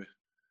guy, man. bro.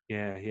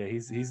 Yeah,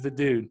 he's the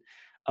dude.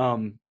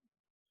 um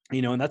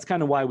and that's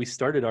kind of why we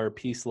started our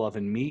Peace, Love,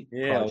 and Meat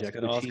Yeah, I was project,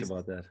 going to which ask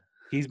about that.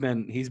 he's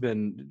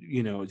been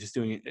just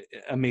doing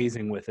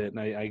amazing with it. And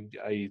I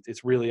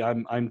it's really,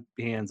 I'm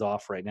hands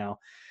off right now.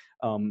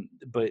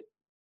 But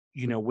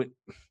when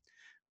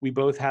we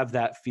both have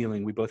that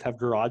feeling, we both have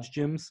garage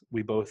gyms,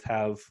 we both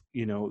have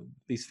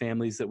these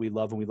families that we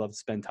love and we love to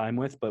spend time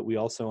with, but we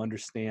also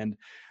understand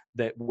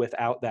that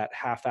without that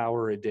half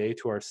hour a day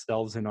to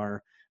ourselves in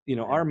our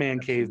our man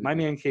cave. My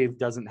man cave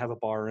doesn't have a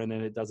bar in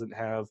it. It doesn't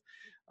have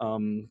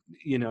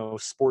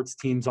sports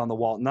teams on the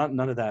wall. None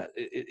of that.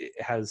 It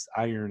has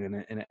iron in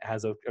it, and it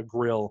has a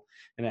grill,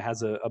 and it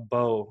has a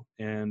bow,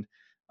 and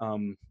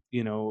um,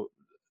 you know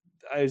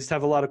I just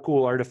have a lot of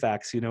cool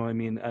artifacts. I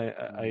mean,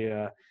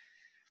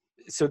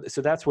 so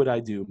that's what I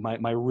do.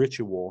 My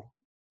ritual,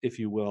 if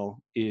you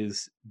will,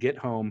 is get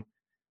home,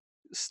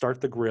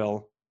 start the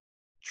grill,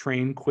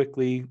 train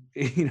quickly,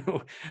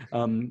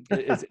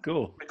 as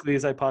Cool. quickly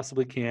as I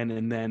possibly can,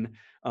 and then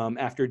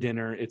after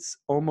dinner, it's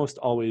almost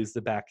always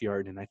the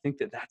backyard. And I think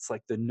that that's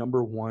like the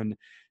number one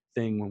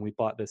thing when we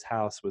bought this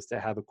house, was to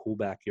have a cool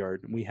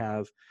backyard. And we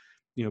have,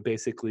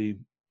 basically,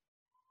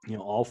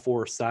 all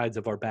four sides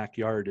of our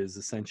backyard is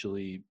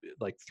essentially,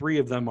 like, three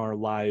of them are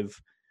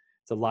live.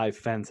 It's a live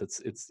fence.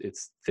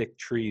 It's thick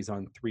trees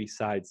on three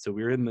sides. So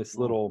we're in this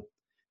little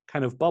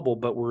kind of bubble,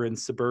 but we're in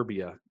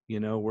suburbia.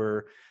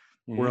 We're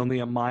only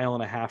a mile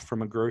and a half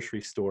from a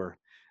grocery store.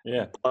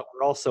 Yeah. But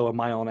we're also a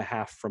mile and a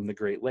half from the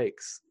Great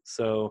Lakes.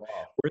 So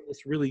Wow. we're in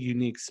this really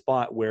unique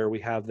spot where we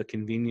have the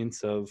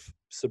convenience of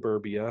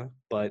suburbia,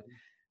 but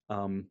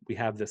we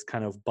have this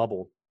kind of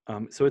bubble.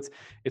 So it's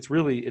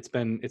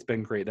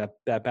been great.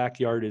 That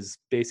backyard is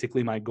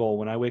basically my goal.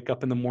 When I wake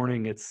up in the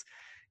morning, it's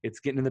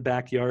getting in the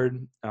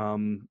backyard. A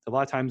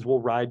lot of times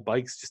we'll ride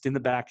bikes just in the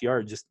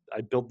backyard.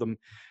 I build them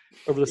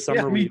over the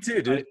summer. Yeah, me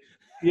too, dude.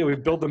 We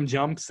build them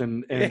jumps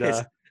and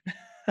Yes.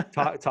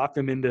 talk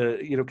them into,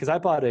 because I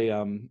bought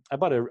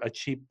a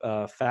cheap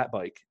fat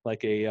bike,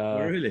 like Oh,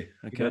 really?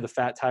 Okay. the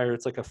fat tire.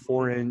 It's like a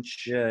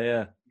 4-inch.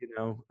 Yeah.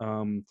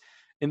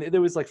 And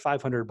there was like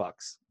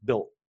 $500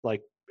 built.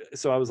 Like,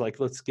 so I was like,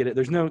 let's get it.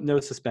 There's no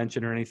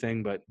suspension or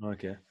anything, but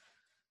Okay.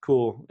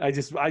 cool. I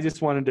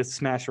just wanted to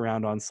smash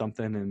around on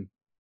something,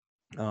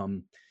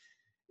 and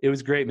it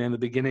was great, man. The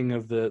beginning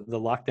of the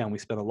lockdown, we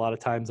spent a lot of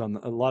time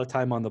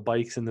on the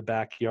bikes in the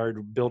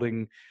backyard,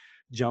 building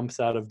jumps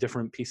out of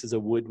different pieces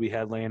of wood we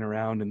had laying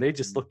around. And they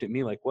just looked at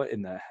me like, what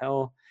in the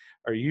hell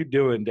are you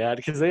doing, Dad?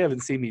 Because they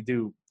haven't seen me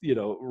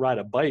ride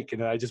a bike,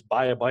 and I just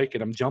buy a bike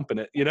and I'm jumping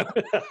it,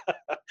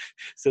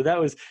 So that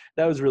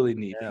was really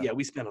neat. Yeah. But yeah,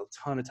 we spent a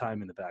ton of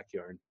time in the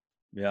backyard.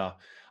 Yeah.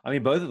 I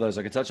mean, both of those,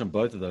 I can touch on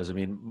both of those. I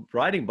mean,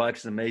 riding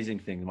bikes is an amazing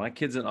thing. My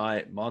kids and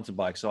I mountain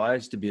bike. So I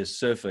used to be a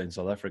surfer in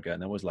South Africa,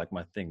 and that was like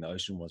my thing. The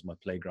ocean was my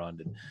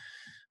playground. And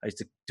I used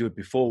to do it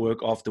before work,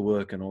 after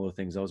work, and all the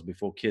things. That was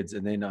before kids.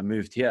 And then I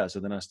moved here. So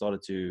then I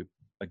started to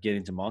get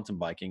into mountain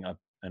biking.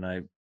 And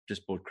I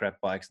just bought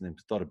crap bikes and then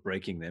started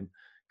breaking them,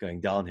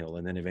 going downhill.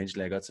 And then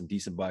eventually I got some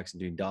decent bikes and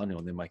doing downhill.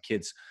 And then my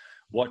kids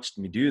watched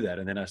me do that.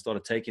 And then I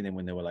started taking them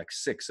when they were like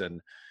 6. And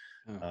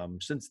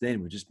since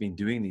then, we've just been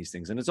doing these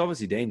things. And it's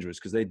obviously dangerous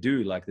because they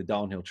do like the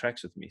downhill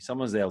tracks with me.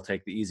 Sometimes they'll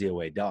take the easier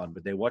way down,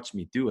 but they watch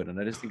me do it. And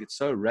I just think it's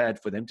so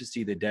rad for them to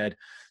see their dad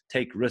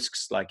take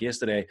risks. Like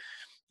yesterday,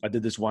 I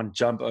did this one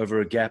jump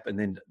over a gap and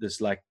then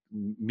this like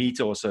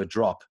meter or so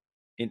drop.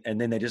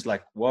 And then they're just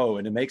like, whoa.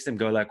 And it makes them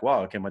go like,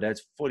 wow, okay, my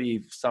dad's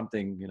 40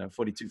 something,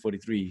 42,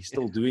 43, he's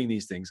still doing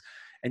these things.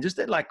 And just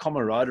that like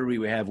camaraderie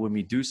we have when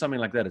we do something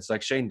like that. It's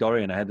like Shane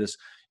Dorian. I had this,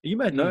 you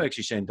might know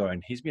actually Shane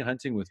Dorian. He's been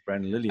hunting with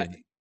Brandon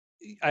Lillian.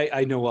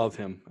 I know of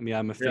him. I mean,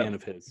 I'm a fan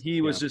of his.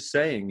 He was just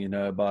saying,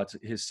 about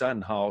his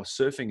son, how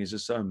surfing is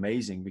just so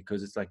amazing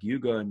because it's like you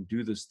go and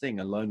do this thing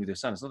alone with your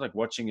son. It's not like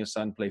watching your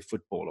son play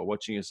football or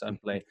watching your son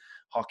play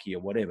hockey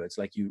or whatever. It's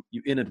like you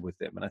in it with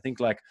them. And I think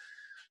like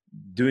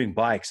doing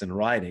bikes and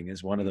riding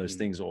is one of those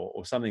things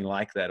or something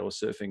like that, or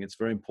surfing. It's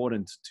very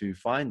important to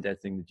find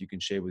that thing that you can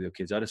share with your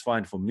kids. I just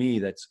find for me,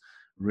 that's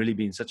really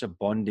been such a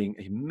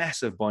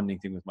massive bonding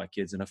thing with my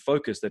kids, and a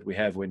focus that we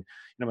have when,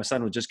 my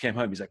son just came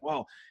home. He's like,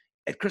 wow,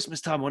 at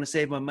Christmas time, I want to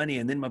save my money.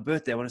 And then my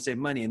birthday, I want to save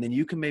money. And then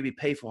you can maybe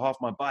pay for half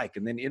my bike.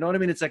 And then, you know what I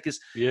mean? It's like this,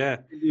 yeah,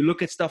 you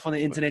look at stuff on the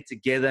internet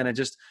together. And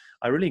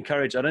I really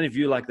encourage, I don't know if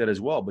you like that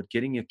as well, but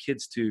getting your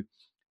kids to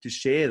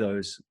share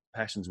those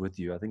passions with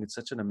you. I think it's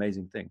such an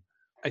amazing thing.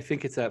 I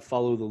think it's that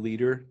follow the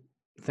leader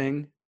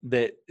thing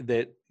that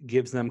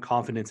gives them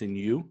confidence in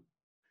you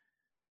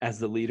as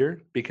the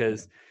leader,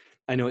 because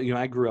I know,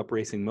 I grew up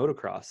racing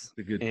motocross,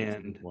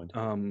 and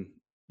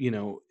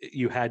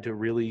you had to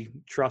really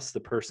trust the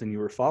person you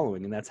were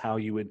following, and that's how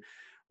you would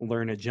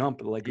learn a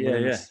jump, like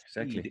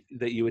exactly,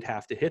 that you would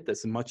have to hit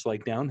this. And much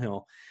like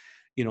downhill,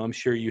 I'm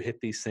sure you hit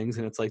these things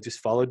and it's like, just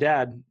follow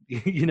Dad,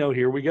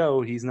 here we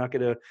go. He's not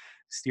going to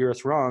steer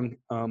us wrong.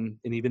 And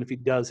even if he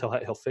does,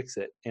 he'll fix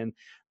it. And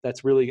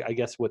that's really, I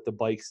guess, what the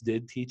bikes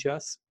did teach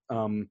us.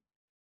 I'm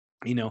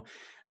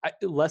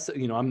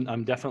definitely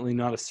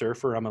not a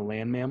surfer. I'm a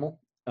land mammal.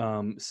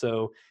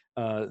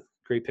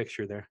 Great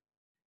picture there.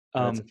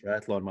 That's a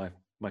triathlon.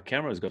 My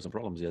camera's got some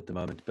problems at the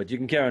moment, but you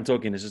can carry on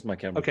talking. It's just my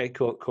camera. Okay,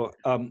 cool.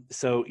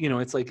 So,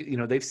 it's like,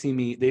 they've seen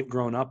me, they've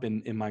grown up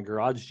in my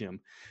garage gym.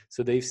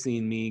 So they've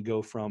seen me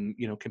go from,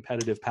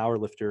 competitive power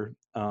lifter,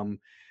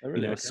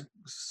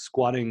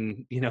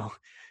 squatting,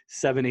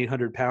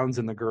 700-800 pounds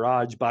in the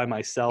garage by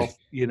myself,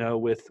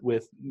 with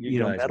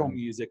metal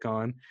music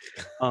on.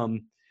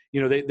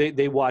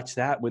 They watched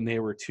that when they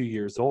were 2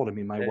 years old. I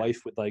mean, my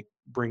wife would like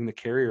bring the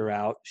carrier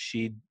out.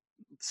 She'd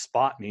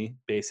spot me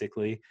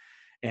basically,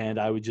 and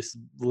I would just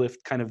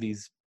lift kind of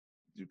these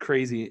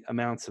crazy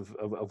amounts of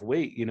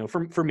weight,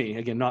 for me,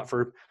 again, not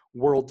for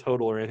world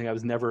total or anything. I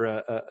was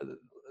never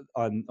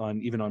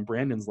on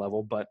Brandon's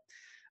level, but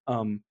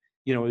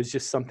it was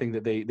just something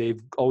that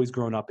they've always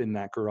grown up in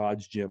that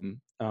garage gym,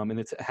 and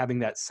it's having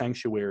that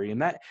sanctuary.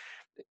 And that,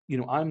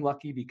 I'm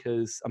lucky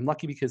because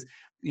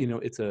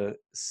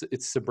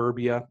it's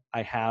suburbia.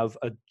 I have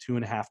a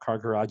 2.5 car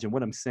garage, and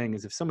what I'm saying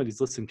is, if somebody's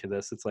listening to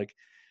this, it's like,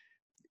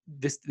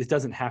 it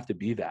doesn't have to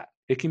be that.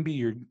 It can be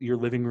your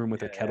living room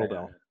with a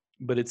kettlebell.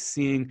 But it's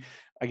seeing,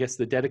 I guess,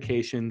 the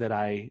dedication that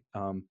I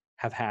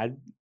have had,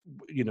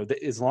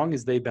 as long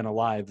as they've been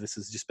alive. This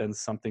has just been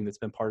something that's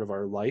been part of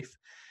our life.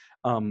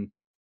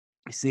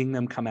 Seeing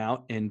them come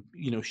out and,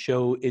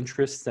 show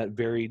interests at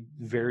very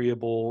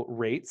variable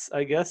rates,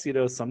 I guess.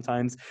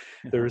 Sometimes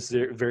they're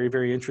very,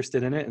 very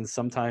interested in it, and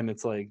sometimes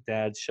it's like,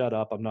 Dad, shut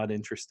up, I'm not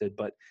interested.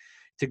 But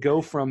to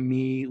go from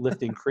me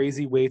lifting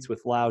crazy weights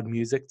with loud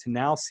music to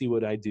now see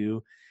what I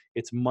do,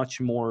 it's much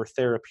more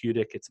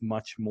therapeutic. It's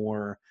much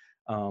more,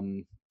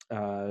 the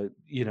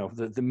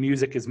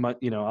music is much,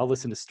 I'll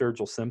listen to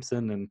Sturgill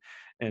Simpson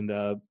and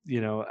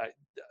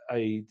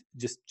I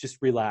just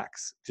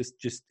relax,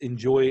 just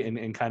enjoy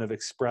and kind of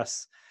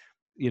express,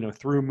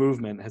 through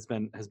movement has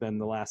been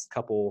the last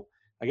couple,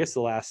 I guess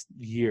the last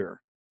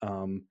year.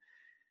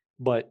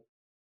 But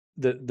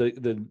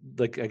the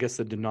like, I guess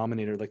the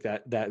denominator, like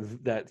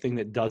that thing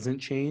that doesn't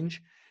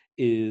change,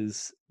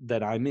 is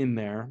that I'm in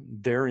there,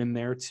 they're in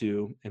there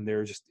too, and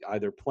they're just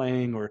either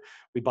playing, or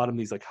we bought them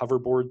these like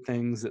hoverboard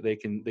things that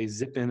they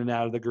zip in and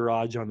out of the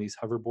garage on these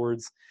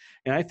hoverboards.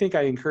 And I think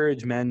I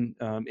encourage men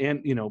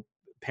and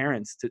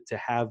parents to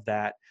have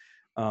that,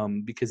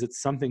 because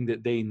it's something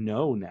that they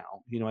know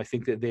now. I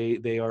think that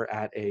they are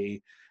at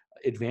a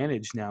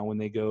advantage now when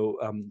they go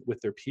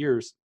with their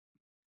peers.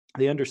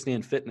 They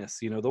understand fitness.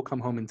 They'll come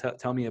home and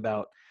tell me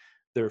about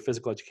their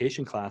physical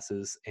education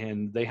classes,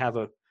 and they have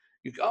our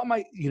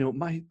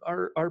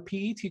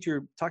PE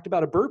teacher talked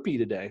about a burpee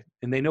today,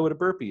 and they know what a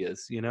burpee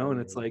is, and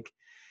it's like,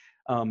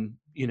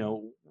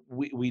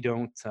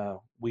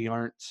 we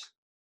aren't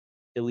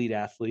elite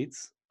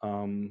athletes.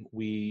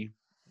 I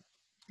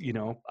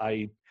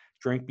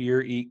drink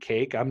beer, eat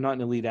cake. I'm not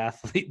an elite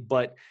athlete,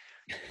 but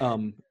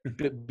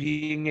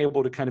being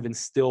able to kind of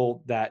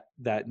instill that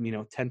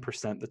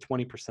 10%, the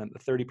 20%, the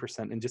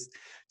 30%, and just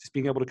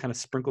being able to kind of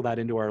sprinkle that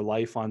into our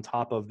life on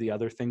top of the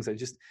other things.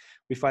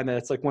 We find that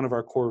it's like one of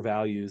our core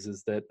values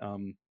is that,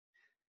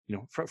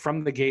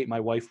 from the gate, my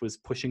wife was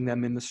pushing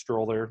them in the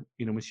stroller,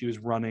 when she was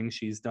running.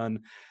 She's done,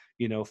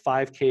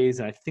 5Ks,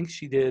 and I think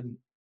she did,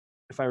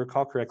 if I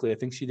recall correctly, I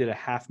think she did a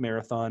half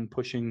marathon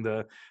pushing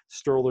the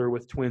stroller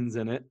with twins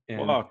in it.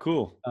 And, wow,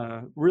 cool.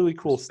 Really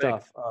cool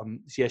Respect.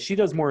 stuff. She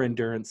does more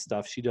endurance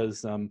stuff. She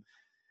does,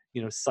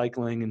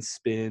 cycling and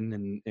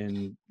spin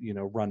and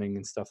running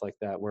and stuff like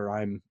that, where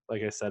I'm,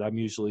 like I said, I'm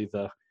usually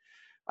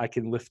I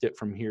can lift it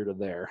from here to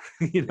there.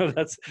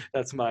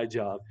 That's my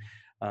job.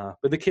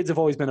 But the kids have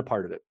always been a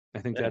part of it. I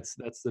think that's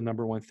the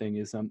number one thing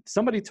is,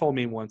 somebody told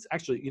me once,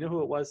 actually, you know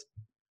who it was?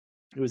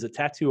 It was a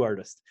tattoo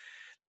artist.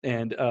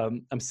 And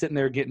I'm sitting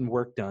there getting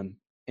work done,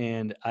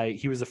 and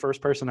he was the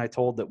first person I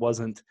told that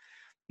wasn't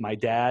my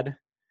dad,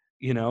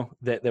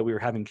 that we were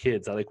having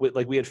kids.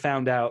 We had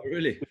found out.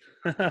 Really?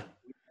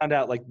 Found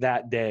out like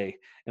that day,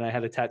 and I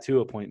had a tattoo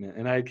appointment,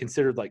 and I had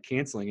considered like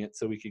canceling it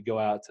so we could go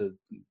out to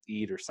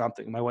eat or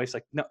something. My wife's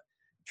like, no,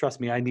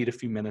 trust me, I need a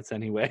few minutes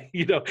anyway,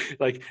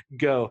 like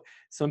go.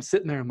 So I'm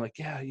sitting there, I'm like,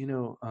 yeah,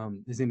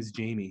 his name is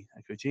Jamie.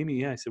 I go,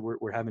 Jamie, yeah. I said,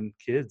 we're having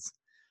kids.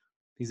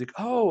 He's like,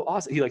 oh,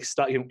 awesome. He like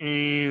stopped,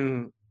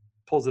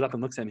 pulls it up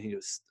and looks at me. He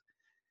goes,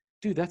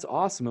 dude, that's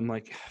awesome. I'm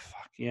like,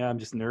 fuck yeah, I'm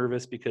just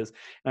nervous and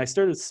I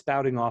started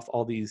spouting off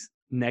all these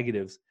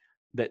negatives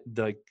that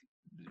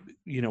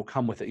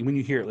come with it. When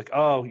you hear it, like,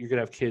 oh, you're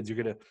gonna have kids,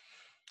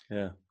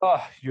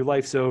 oh, your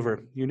life's over,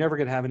 you're never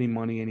gonna have any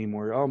money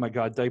anymore, oh my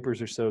God,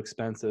 diapers are so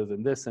expensive,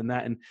 and this and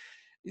that, and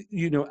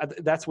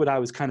that's what I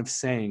was kind of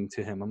saying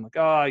to him. I'm like,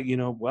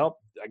 oh, well,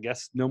 I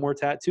guess no more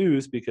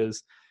tattoos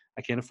because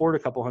I can't afford a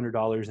couple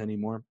 $100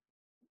 anymore.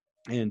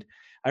 And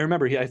I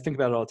remember I think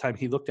about it all the time.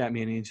 He looked at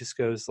me and he just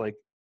goes like,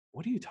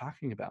 what are you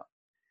talking about?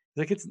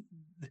 Like, it's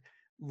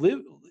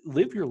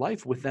live your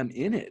life with them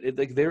in it.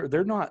 Like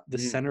they're not the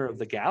center of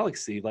the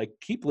galaxy. Like,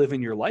 keep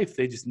living your life.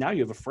 Now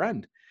you have a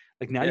friend.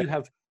 Like now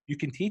you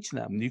can teach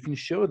them, you can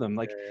show them.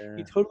 Like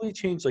he totally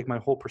changed like my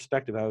whole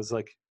perspective. I was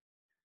like,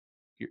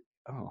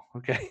 oh,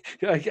 okay.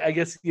 I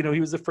guess, he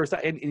was the first,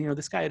 and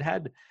this guy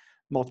had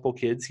multiple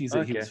kids. He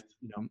was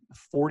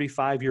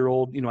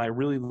 45-year-old. I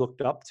really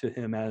looked up to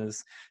him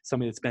as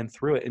somebody that's been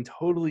through it, and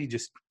totally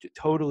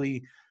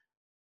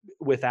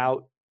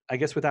without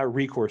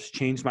recourse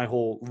changed my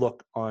whole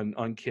look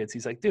on kids.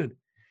 He's like, dude,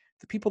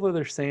 the people that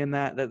are saying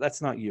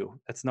that's not you.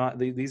 That's not,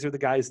 these are the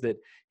guys that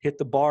hit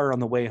the bar on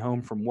the way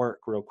home from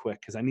work real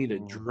quick because I need a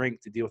drink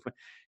to deal with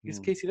he goes,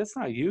 Casey, that's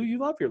not you. You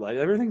love your life.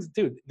 Everything's,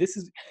 dude,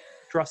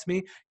 trust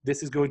me,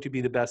 this is going to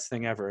be the best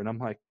thing ever. And I'm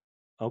like,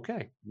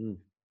 okay.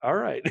 All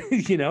right.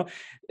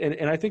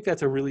 And I think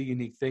that's a really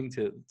unique thing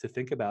to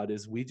think about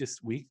is we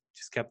just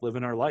kept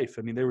living our life.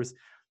 I mean, there was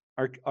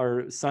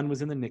our son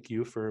was in the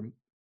NICU for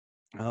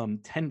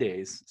 10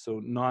 days. So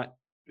not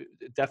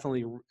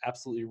definitely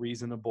absolutely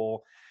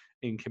reasonable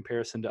in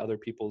comparison to other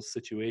people's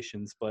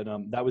situations. But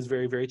that was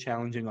very, very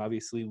challenging,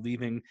 obviously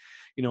leaving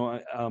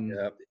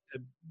the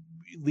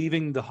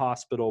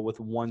hospital with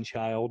one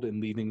child and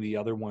leaving the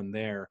other one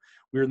there.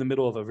 We were in the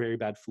middle of a very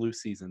bad flu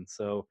season.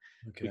 So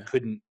we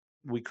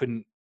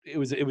couldn't, it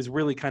was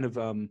really kind of,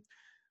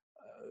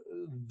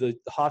 the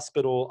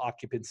hospital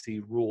occupancy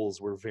rules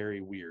were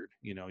very weird.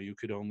 You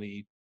could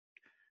only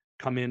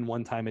come in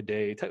one time a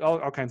day,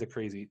 all kinds of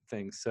crazy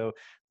things. So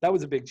that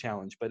was a big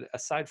challenge. But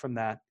aside from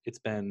that, it's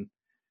been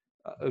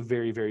a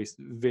very, very,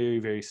 very,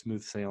 very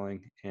smooth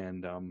sailing.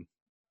 And,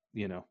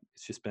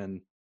 it's just been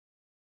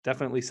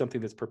definitely something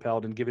that's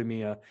propelled and given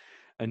me a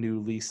new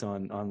lease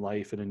on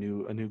life and a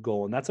new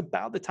goal. And that's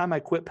about the time I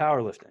quit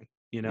powerlifting.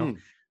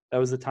 That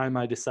was the time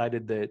I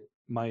decided that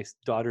my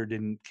daughter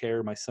didn't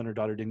care. My son or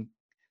daughter didn't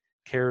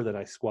care that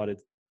I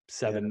squatted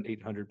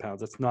 700-800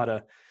 pounds. That's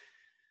not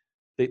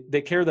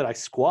they care that I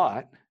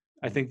squat.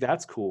 I think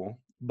that's cool.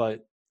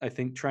 But I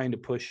think trying to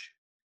push,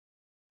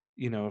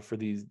 for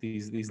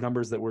these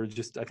numbers that were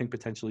just, I think,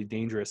 potentially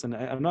dangerous. And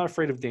I'm not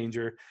afraid of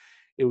danger.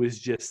 It was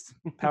just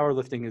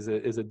powerlifting is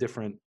a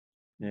different,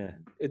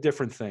 a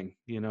different thing,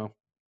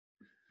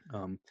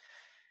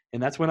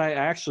 and that's when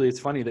it's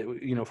funny that,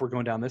 if we're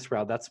going down this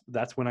route,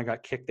 that's when I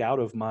got kicked out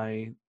of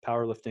my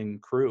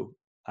powerlifting crew.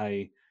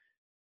 I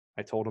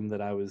told them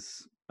that I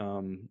was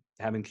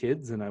having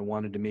kids and I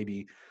wanted to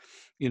maybe,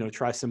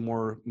 try some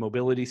more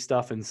mobility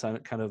stuff and some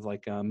kind of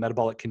like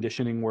metabolic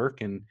conditioning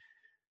work. And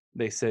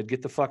they said,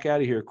 get the fuck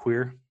out of here,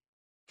 queer.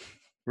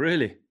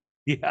 Really?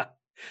 Yeah.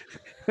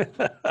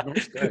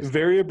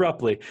 Very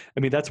abruptly.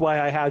 I mean, that's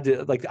why I had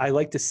to, I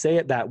like to say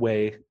it that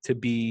way to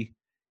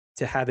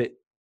have it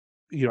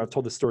I've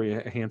told the story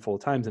a handful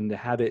of times, and to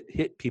have it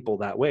hit people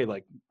that way,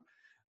 like,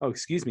 oh,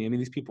 excuse me. I mean,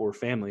 these people were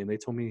family and they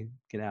told me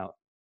get out.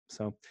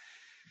 So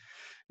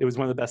it was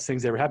one of the best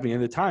things that ever happened to me.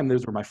 And at the time,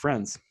 those were my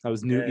friends. I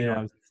was new, Yeah,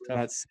 I was in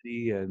that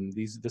city, and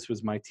this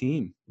was my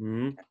team.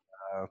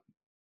 Mm-hmm.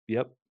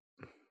 Yep.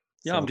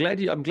 Yeah, I'm glad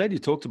you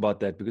talked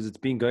about that, because it's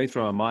been going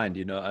through my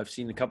mind. I've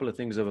seen a couple of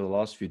things over the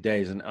last few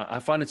days, and I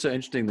find it so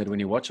interesting that when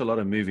you watch a lot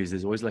of movies,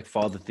 there's always like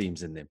father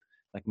themes in them.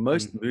 Like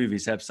most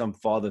movies have some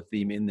father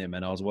theme in them.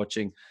 And I was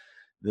watching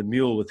The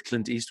Mule with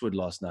Clint Eastwood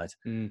last night.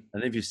 I don't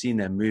know if you've seen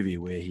that movie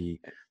where he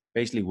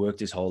basically worked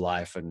his whole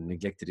life and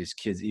neglected his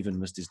kids, even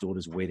missed his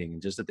daughter's wedding.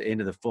 And just at the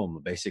end of the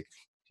film, the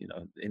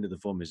end of the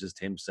film is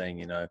just him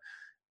saying,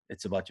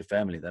 it's about your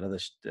family. That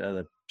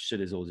other shit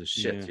is all just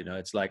shit. Yeah.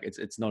 It's like,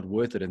 it's not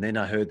worth it. And then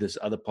I heard this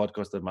other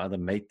podcast that my other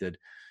mate did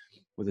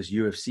with this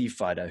UFC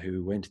fighter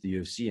who went to the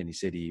UFC, and he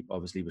said he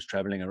obviously was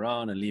traveling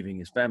around and leaving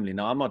his family.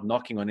 Now, I'm not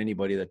knocking on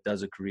anybody that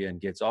does a career and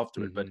gets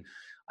after it, but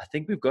I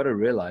think we've got to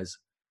realize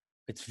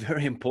it's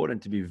very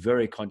important to be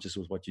very conscious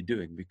with what you're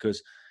doing,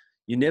 because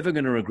you're never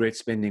going to regret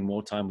spending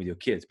more time with your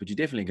kids, but you're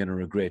definitely going to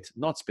regret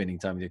not spending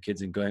time with your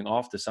kids and going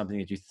after something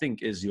that you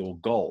think is your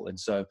goal. And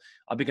so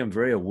I become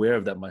very aware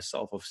of that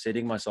myself, of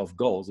setting myself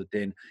goals that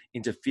then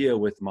interfere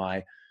with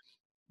my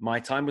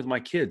time with my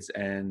kids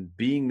and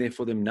being there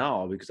for them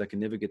now, because I can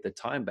never get that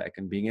time back,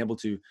 and being able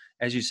to,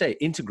 as you say,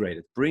 integrate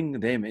it,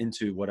 bring them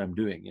into what I'm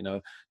doing,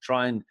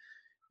 try and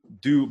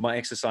do my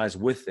exercise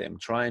with them,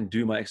 try and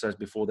do my exercise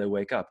before they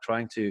wake up,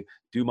 trying to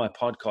do my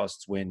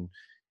podcasts when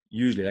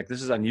usually, like,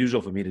 this is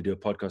unusual for me to do a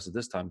podcast at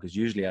this time, because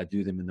usually I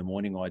do them in the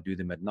morning or I do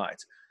them at night.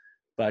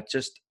 But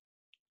just,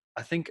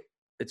 I think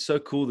it's so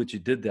cool that you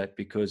did that,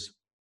 because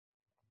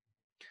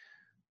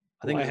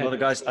I think there's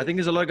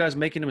a lot of guys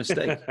making a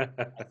mistake.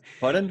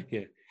 Pardon?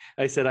 Yeah.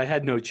 I said I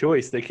had no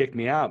choice. They kicked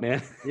me out,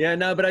 man. Yeah,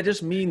 no, but I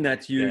just mean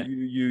that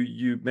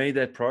you made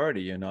that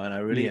priority, and I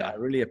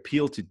really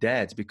appeal to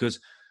dads, because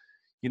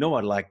you know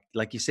what,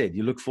 like you said,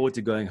 you look forward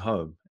to going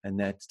home, and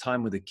that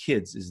time with the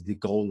kids is the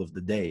goal of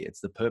the day.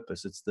 It's the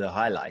purpose. It's the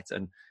highlight.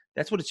 And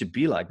that's what it should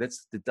be like.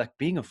 That's like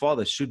being a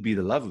father should be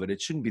the love of it.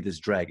 It shouldn't be this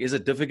drag. Is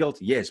it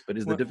difficult? Yes. But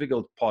is the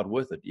difficult part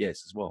worth it?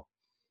 Yes, as well.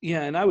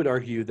 Yeah. And I would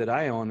argue that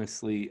I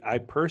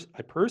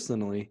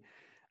personally,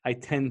 I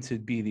tend to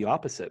be the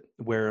opposite,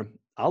 where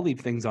I'll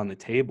leave things on the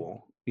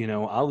table.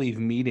 I'll leave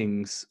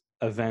meetings,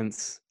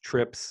 events,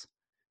 trips,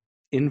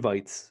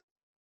 invites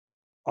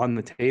on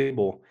the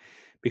table,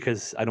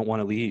 because I don't want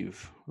to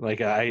leave. Like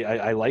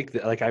I like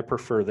that. Like I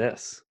prefer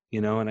this,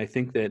 and I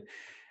think that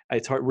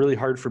it's really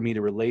hard for me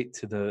to relate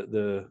to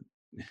the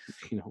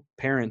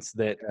parents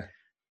that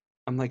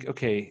I'm like,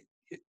 okay,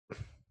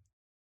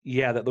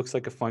 yeah, that looks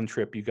like a fun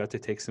trip. You got to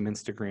take some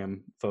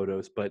Instagram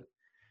photos, but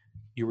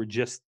you were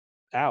just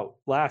out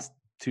last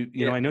to,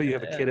 I know you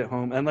have a kid at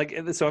home, and like,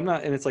 so I'm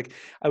not, and it's like,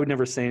 I would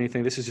never say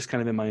anything. This is just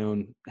kind of in my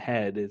own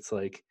head. It's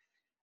like,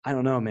 I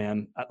don't know,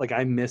 man.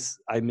 I miss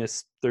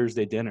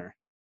Thursday dinner.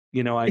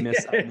 I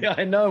miss.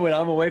 I know, when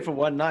I'm away for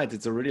one night,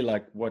 it's already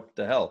like, what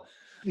the hell?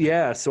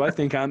 Yeah. So I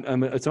think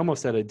it's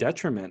almost at a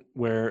detriment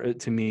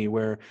to me,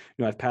 where,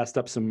 I've passed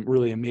up some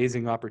really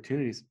amazing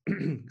opportunities,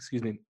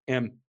 excuse me.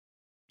 And,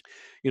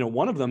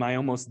 one of them I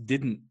almost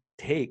didn't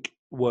take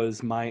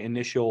was my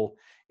initial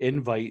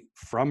invite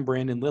from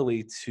Brandon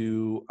Lilly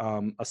to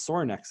a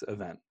Sorinex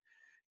event,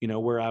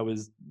 where I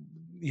was,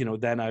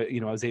 then I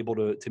was able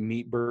to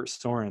meet Bert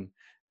Soren.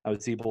 I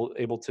was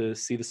able to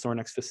see the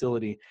Sorinex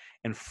facility.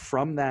 And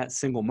from that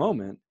single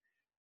moment,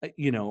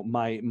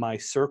 my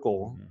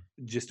circle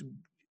just,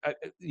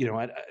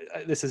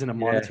 this isn't a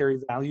monetary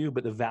value,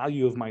 but the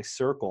value of my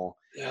circle.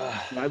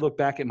 When I look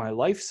back at my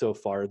life so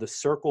far, the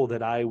circle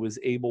that I was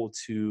able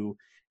to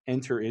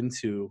enter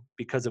into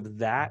because of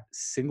that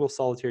single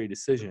solitary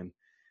decision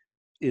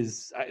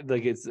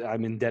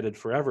I'm indebted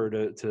forever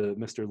to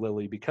Mr.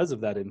 Lilly because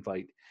of that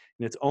invite.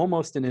 And it's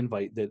almost an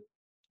invite that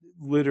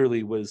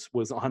literally was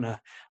on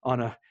a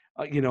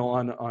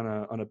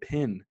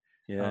pin,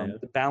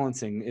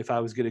 balancing if I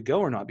was going to go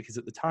or not, because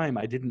at the time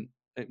I didn't,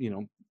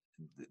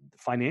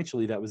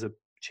 financially that was a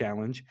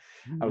challenge.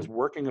 I was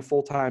working a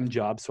full-time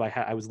job, so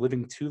I was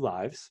living two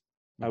lives.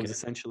 I was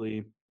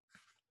essentially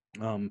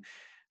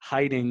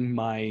hiding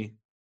my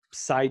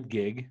side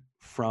gig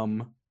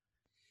from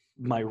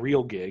my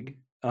real gig,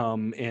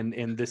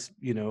 and this,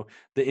 the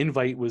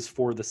invite was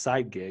for the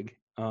side gig.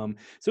 So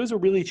it was a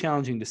really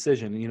challenging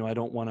decision. I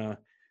don't want to,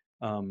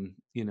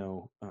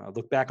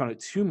 look back on it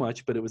too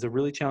much, but it was a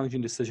really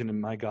challenging decision. And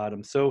my God,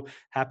 I'm so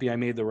happy I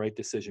made the right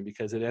decision,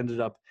 because it ended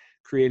up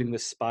creating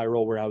this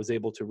spiral where I was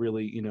able to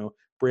really,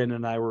 Brandon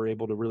and I were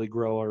able to really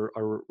grow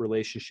our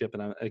relationship.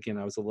 And I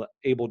was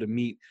able to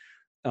meet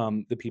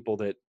the people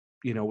that,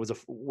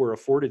 were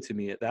afforded to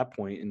me at that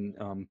point.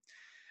 And,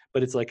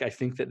 but it's like, I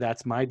think that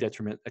that's my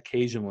detriment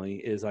occasionally,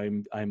 is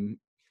I'm too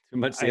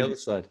much the other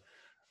side.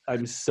 I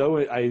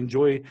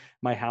enjoy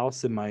my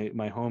house and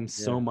my home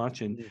so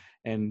much,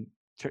 and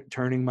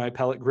turning my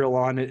pellet grill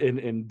on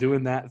and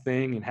doing that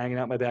thing and hanging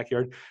out in my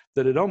backyard,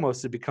 that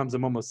it becomes,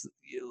 I'm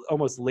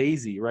almost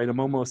lazy, right? I'm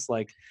almost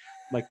like,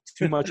 like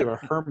too much of a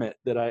hermit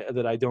that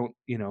I don't,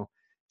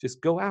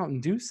 just go out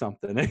and do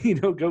something,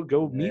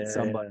 go meet Yeah.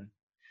 somebody.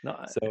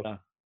 No, So,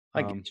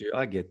 I um, get you.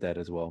 I get that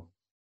as well.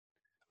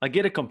 I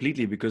get it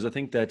completely because I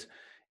think that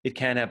it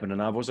can happen,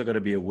 and I've also got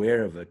to be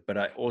aware of it. But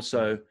I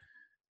also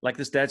like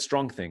this dad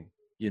strong thing.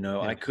 I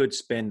yeah, could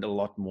spend a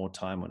lot more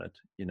time on it.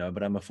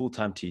 But I'm a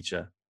full-time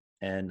teacher,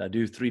 and I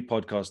do 3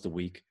 podcasts a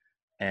week.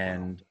 wow,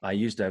 And I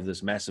used to have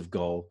this massive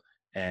goal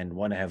and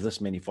want to have this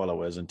many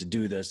followers and to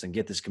do this and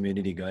get this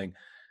community going,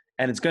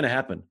 and it's going to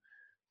happen.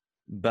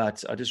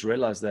 But I just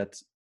realized that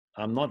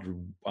I'm not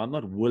I'm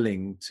not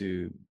willing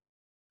to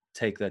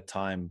take that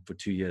time for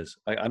 2 years.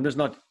 I'm just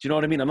not, do you know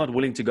what I mean? I'm not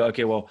willing to go,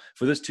 okay, well,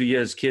 for this 2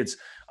 years, kids,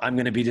 I'm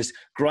going to be just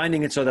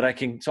grinding it so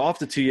that so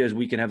after 2 years,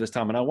 we can have this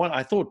time. And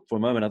I thought for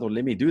a moment,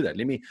 let me do that.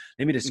 Let me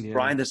just yeah,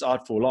 grind this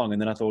out for long. And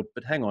then I thought,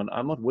 but hang on,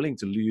 I'm not willing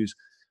to lose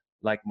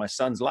like my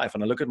son's life.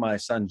 And I look at my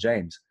son,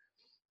 James.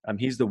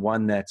 He's the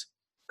one that,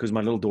 because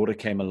my little daughter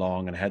came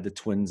along and I had the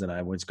twins and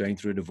I was going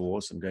through a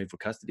divorce and going for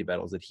custody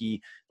battles,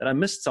 that I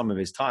missed some of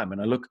his time.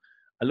 And I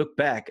look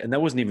back, and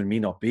that wasn't even me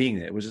not being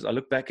there. It was just, I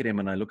look back at him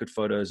and I look at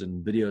photos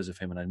and videos of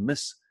him, and I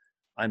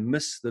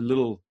miss the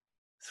little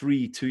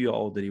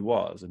 2-year-old that he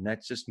was. And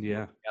that's just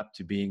yeah, up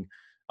to being,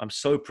 I'm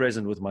so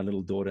present with my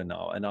little daughter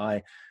now. And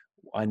I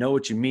know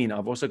what you mean.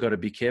 I've also got to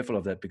be careful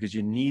of that because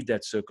you need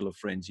that circle of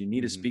friends. You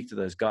need to mhm. speak to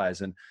those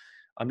guys. And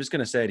I'm just going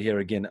to say it here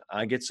again.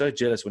 I get so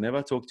jealous whenever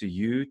I talk to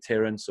you,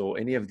 Terrence, or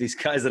any of these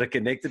guys that are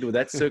connected with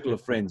that circle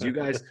of friends. You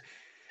guys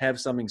have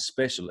something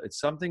special. It's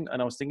something,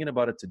 and I was thinking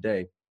about it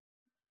today.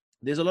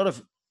 There's a lot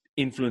of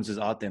influencers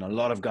out there and a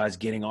lot of guys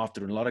getting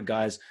after it, and a lot of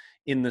guys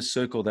in this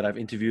circle that I've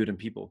interviewed and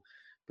people.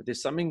 But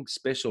there's something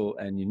special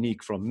and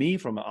unique from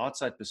an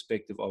outside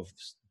perspective of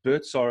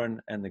Bert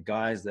Soren and the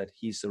guys that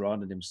he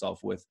surrounded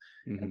himself with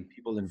and Mhm.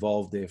 people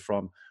involved there,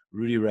 from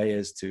Rudy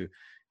Reyes to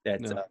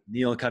that No.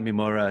 Neil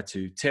Kamimura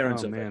to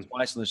Terrence, Oh I've had man.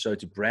 twice on the show,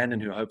 to Brandon,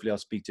 who hopefully I'll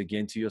speak to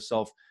again, to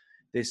yourself.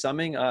 There's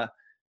something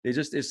there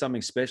just is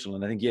something special.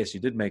 And I think, yes, you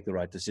did make the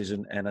right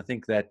decision. And I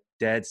think that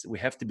dads, we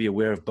have to be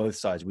aware of both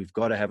sides. We've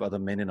got to have other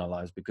men in our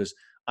lives, because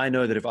I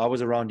know that if I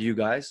was around you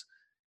guys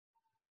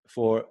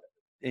for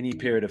any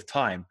period of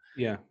time,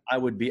 Yeah. I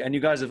would be, and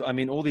you guys have, I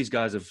mean, all these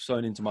guys have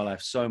sewn into my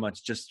life so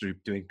much just through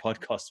doing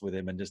podcasts with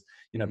him. And just,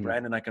 Mhm.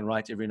 Brandon, I can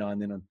write every now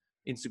and then on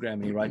Instagram,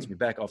 and he writes me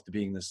back after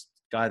being this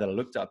guy that I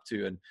looked up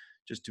to, and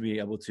just to be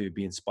able to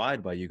be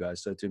inspired by you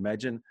guys. So to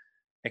imagine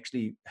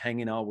actually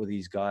hanging out with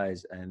these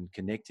guys and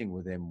connecting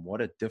with them, what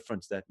a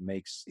difference that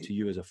makes to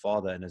you as a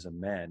father and as a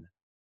man.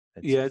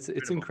 It's Yeah, just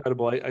it's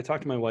incredible. incredible. I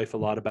talk to my wife a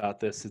lot about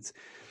this.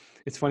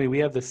 It's funny. We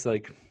have this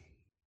like,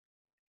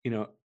 you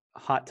know,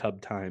 hot tub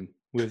time.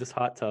 We have this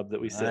hot tub that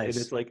we sit, and Nice.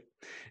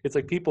 it's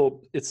like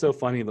people. It's so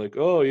funny. Like,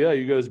 oh yeah,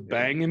 you guys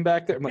banging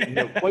back there. I'm like,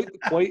 no,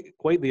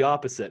 quite the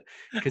opposite.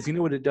 Because you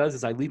know what it does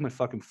is I leave my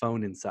fucking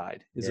phone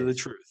inside. Is the Yes.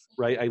 truth,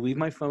 right? I leave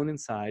my phone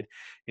inside,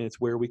 and it's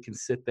where we can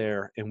sit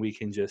there and we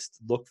can just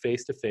look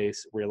face to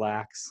face,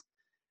 relax,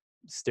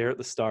 stare at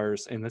the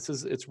stars. And it's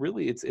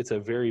a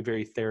very,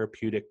 very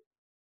therapeutic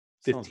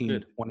Sounds 15,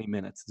 good. 20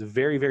 minutes. It's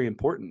very, very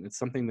important. It's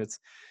something that's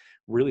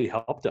really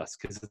helped us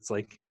because it's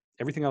like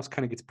everything else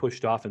kind of gets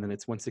pushed off. And then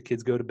it's once the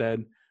kids go to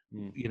bed,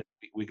 Mm.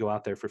 we go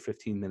out there for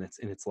 15 minutes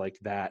and it's like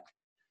that,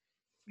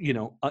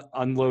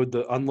 unload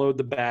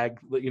the bag,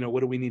 what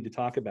do we need to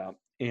talk about?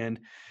 And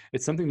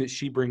it's something that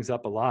she brings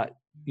up a lot,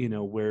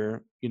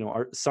 where,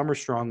 our Summer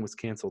Strong was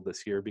canceled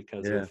this year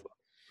because Yeah. of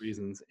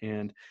reasons.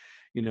 And,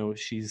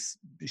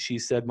 she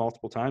said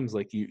multiple times,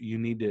 like, you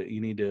need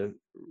to,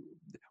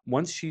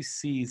 once she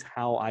sees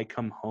how I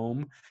come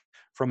home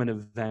from an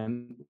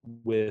event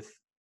with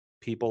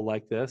people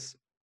like this,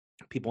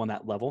 people on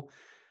that level,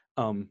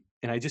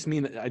 and I just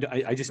mean,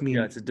 I just Yeah. mean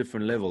It's a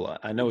different level.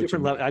 I know what you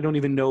different level. mean. I don't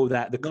even know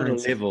that the Not a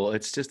currency level.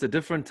 It's just a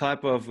different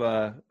type of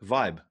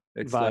vibe.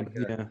 It's like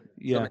vibe. Yeah,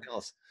 yeah. something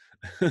else.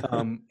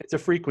 It's a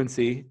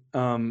frequency.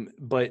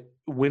 But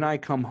when I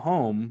come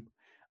home,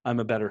 I'm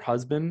a better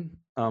husband.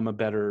 I'm a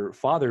better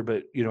father.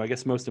 But I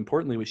guess most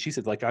importantly, what she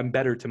said, like, I'm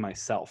better to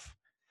myself.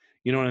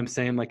 You know what I'm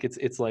saying? Like,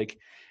 it's like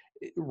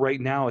right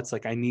now, it's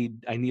like I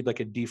need like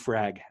a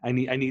defrag. I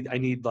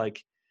need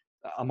like,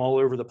 I'm all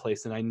over the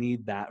place, and I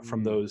need that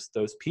from Mm.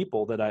 those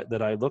people that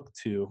I look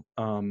to,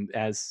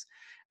 as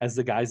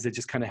the guys that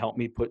just kind of help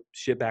me put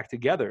shit back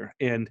together.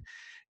 And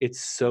it's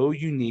so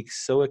unique,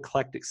 so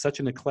eclectic, such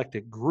an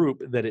eclectic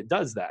group that it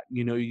does that.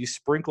 You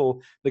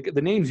sprinkle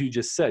the names you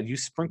just said, you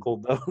sprinkle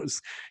those,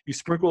 you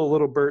sprinkle a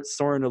little Bert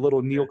Soren, a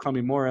little Neil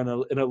Kamimura,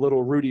 and a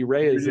little Rudy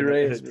Reyes Rudy in a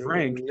Reyes,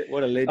 drink.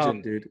 what a legend,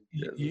 um, dude.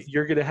 Yes.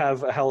 you're going to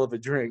have a hell of a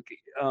drink.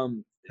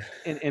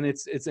 And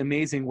it's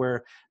amazing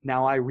where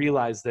now I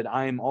realize that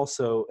I am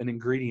also an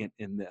ingredient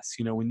in this.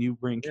 When you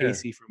bring Yeah.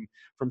 Casey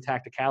from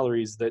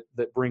Tacticalories,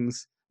 that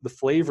brings the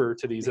flavor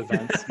to these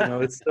events.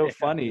 It's so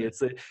funny. It's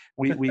that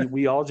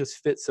we all just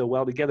fit so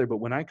well together. But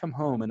when I come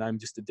home and I'm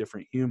just a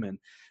different human,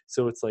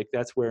 so it's like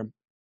that's where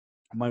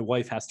my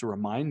wife has to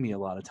remind me a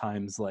lot of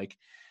times, like,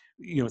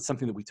 it's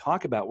something that we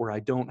talk about, where I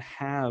don't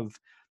have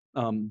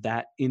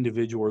that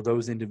individual or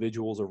those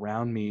individuals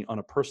around me on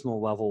a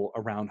personal level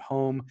around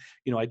home.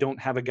 I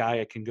don't have a guy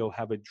I can go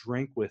have a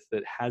drink with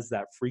that has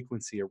that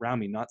frequency around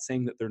me. Not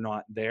saying that they're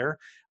not there.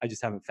 I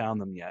just haven't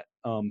found them yet.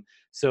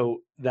 So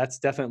that's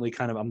definitely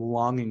I'm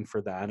longing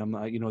for that.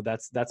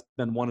 That's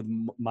been one of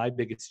my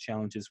biggest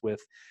challenges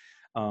with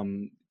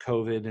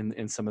COVID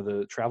and some of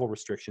the travel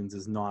restrictions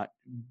is not,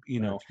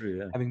 True,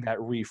 yeah. having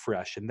that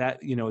refresh. And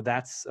that,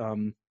 that's,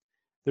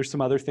 there's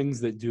some other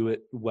things that do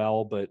it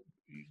well, but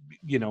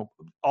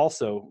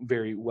also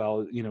very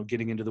well,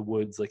 getting into the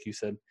woods, like you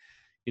said,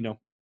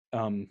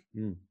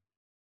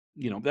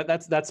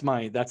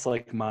 that's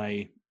like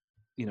my,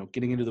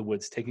 getting into the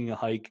woods, taking a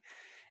hike.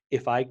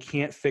 If I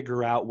can't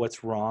figure out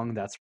what's wrong,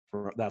 that's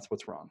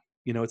what's wrong.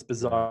 It's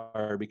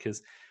bizarre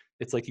because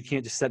it's like, you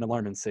can't just set an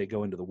alarm and say,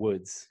 go into the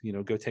woods,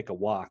 go take a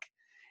walk.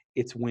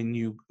 It's when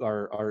you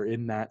are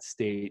in that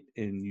state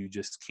and you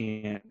just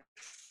can't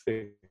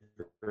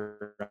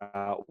figure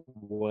out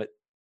what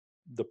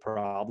the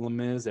problem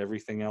is.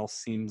 Everything else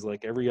seems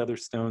like every other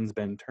stone's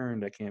been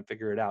turned. I can't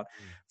figure it out.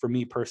 For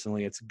me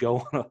personally, it's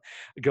go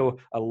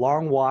a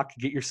long walk,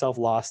 get yourself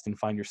lost, and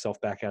find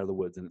yourself back out of the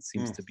woods. And it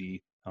seems to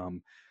be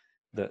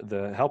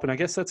the help. And I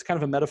guess that's kind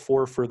of a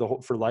metaphor for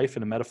life,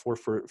 and a metaphor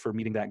for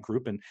meeting that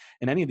group and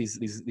any of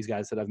these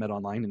guys that I've met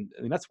online. And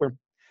I mean, that's where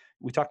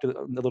we talked a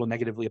little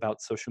negatively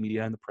about social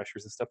media and the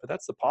pressures and stuff, but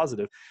that's the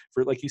positive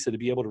for, like you said, to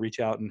be able to reach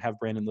out and have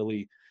Brandon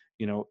Lilly,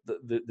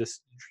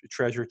 this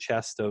treasure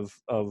chest of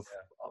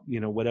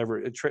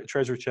whatever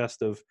treasure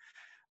chest of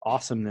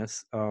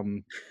awesomeness.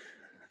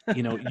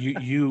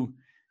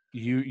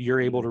 You're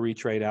able to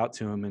reach right out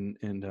to him,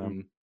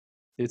 and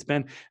it's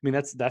been,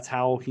 that's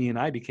how he and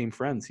I became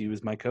friends. He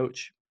was my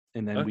coach,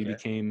 and then we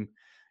became,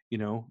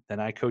 then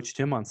I coached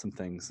him on some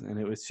things, and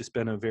it was just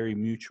been a very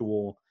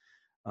mutual.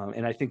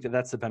 And I think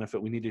that's the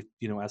benefit we need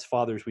to, as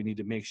fathers, we need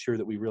to make sure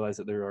that we realize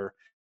that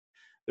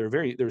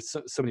there's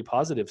so many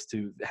positives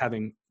to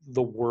having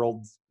the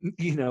world's,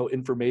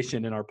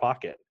 information in our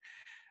pocket.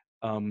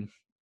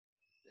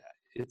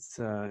 It's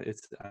I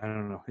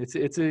don't know.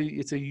 It's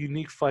a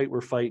unique fight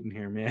we're fighting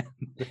here, man.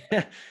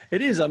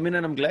 It is. I mean,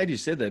 and I'm glad you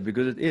said that,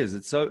 because it is.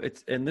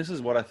 And this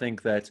is what I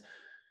think, that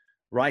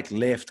right,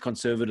 left,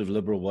 conservative,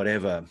 liberal,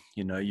 whatever,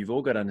 you've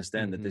all got to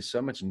understand that there's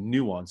so much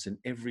nuance in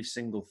every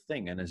single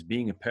thing. And as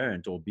being a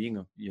parent, or being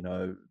a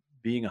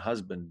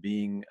husband,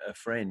 being a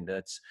friend,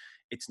 it's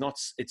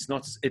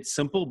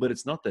simple, but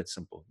it's not that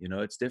simple.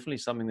 It's definitely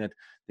something that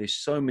there's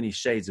so many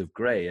shades of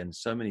gray and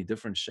so many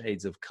different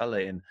shades of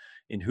color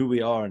in who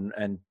we are,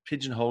 and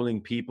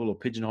pigeonholing people, or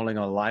pigeonholing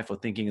our life, or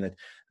thinking that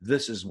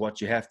this is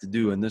what you have to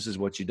do and this is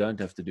what you don't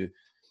have to do.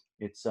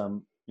 It's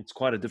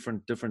quite a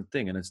different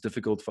thing, and it's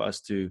difficult for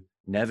us to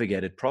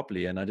navigate it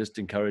properly. And I just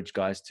encourage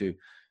guys to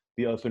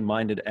be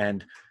open-minded.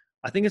 And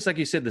I think it's like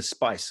you said, the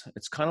spice.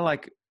 It's kind of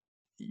like,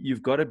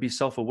 you've got to be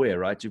self-aware,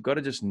 right? You've got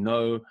to just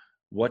know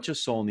what your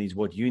soul needs,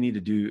 what you need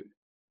to do,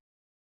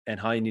 and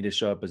how you need to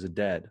show up as a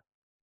dad.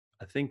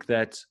 I think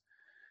that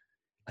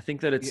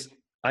it's,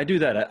 I do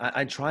that.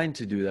 I'm trying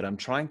to do that. I'm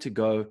trying to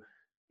go,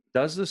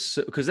 does this,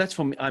 because that's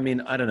for me. I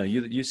mean, I don't know.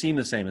 You seem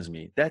the same as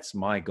me. That's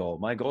my goal.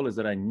 My goal is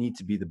that I need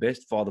to be the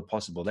best father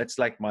possible. That's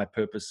like my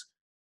purpose,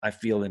 I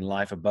feel, in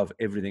life above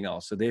everything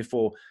else. So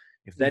therefore,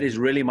 if that is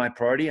really my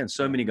priority, and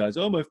so many guys,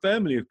 my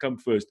family have come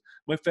first.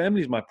 My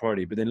family is my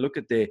priority. But then look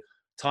at their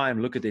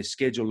time, look at their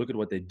schedule, look at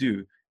what they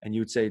do. And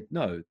you would say,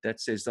 no,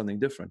 that says something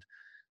different.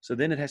 So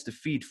then it has to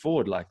feed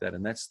forward like that.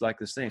 And that's like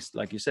the thing,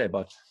 like you say,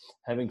 about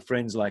having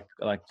friends like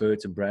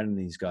Bert and Brandon,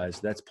 these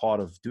guys, that's part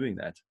of doing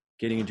that.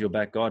 Getting into your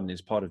back garden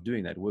is part of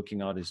doing that.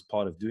 Working out is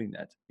part of doing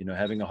that.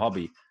 Having a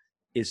hobby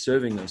is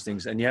serving those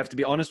things. And you have to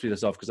be honest with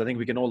yourself, because I think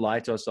we can all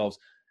lie to ourselves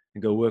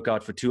and go work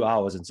out for 2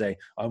 hours and say,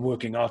 I'm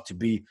working out to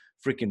be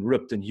freaking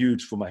ripped and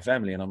huge for my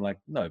family. And I'm like,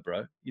 no,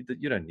 bro,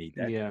 you don't need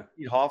that. Yeah.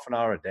 You need half an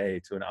hour a day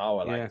to an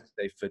hour, to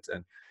stay fit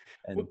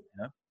and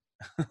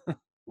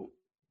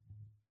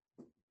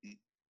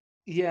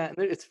Yeah,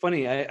 it's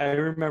funny. I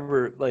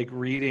remember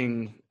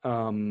reading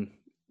Jim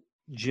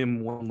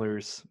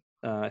Wendler's,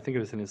 I think it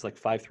was in his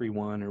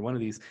 531 or one of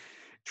these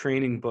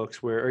training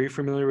books. Are you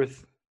familiar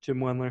with Jim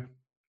Wendler?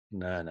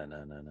 No.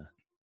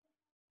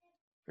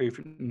 Are you?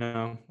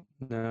 No.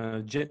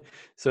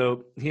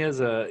 So he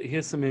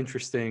has some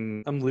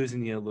interesting. I'm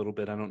losing you a little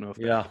bit. I don't know if.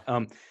 Yeah.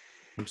 I'm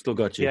still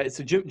got you. Yeah.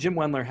 So Jim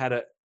Wendler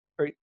had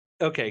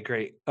okay,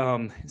 great.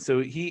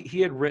 So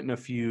he had written a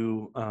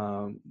few.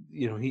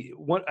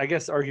 I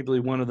guess arguably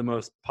one of the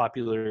most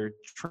popular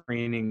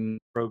training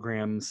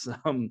programs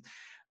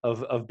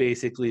of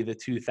basically the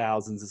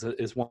 2000s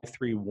is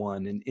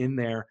 131, and in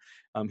there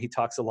he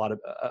talks a lot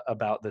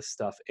about this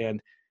stuff.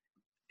 And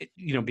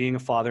being a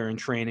father and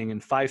training in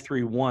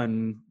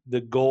 531,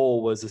 the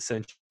goal was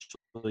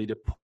essentially to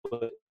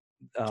put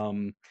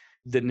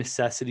the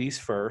necessities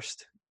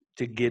first,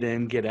 to get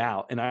in, get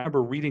out. And I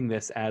remember reading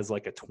this as a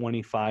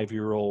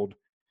 25-year-old,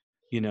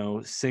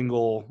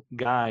 single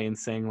guy, and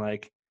saying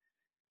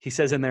he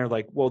says in there,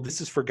 well,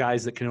 this is for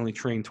guys that can only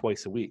train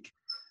twice a week.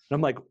 And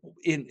I'm like,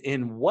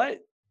 in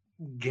what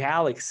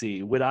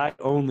galaxy would I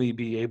only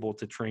be able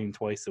to train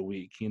twice a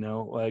week?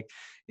 Like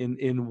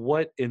in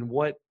what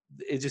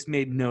it just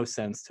made no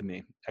sense to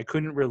me. I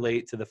couldn't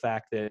relate to the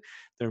fact that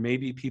there may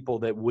be people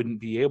that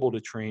wouldn't be able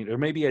to train, or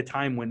maybe a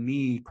time when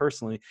me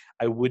personally,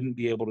 I wouldn't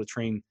be able to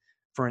train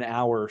for an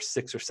hour,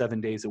 6 or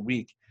 7 days a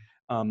week.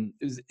 And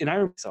I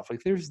remember myself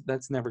like,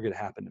 that's never going to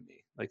happen to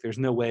me. Like, there's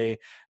no way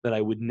that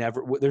I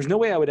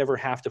would ever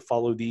have to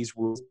follow these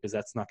rules, because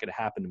that's not going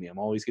to happen to me. I'm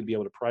always going to be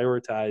able to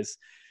prioritize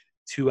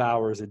 2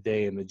 hours a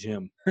day in the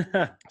gym.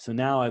 So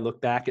now I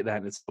look back at that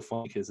and it's so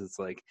funny, because it's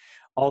like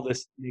all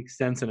this makes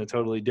sense in a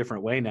totally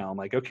different way now. I'm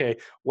like, okay,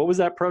 what was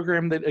that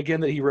program that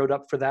he wrote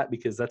up for that?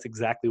 Because that's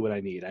exactly what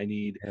I need. I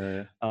need,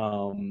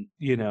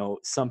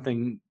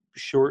 something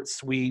short,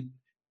 sweet,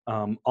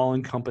 all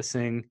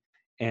encompassing.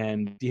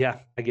 And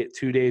I get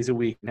 2 days a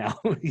week now.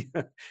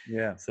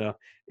 Yeah. So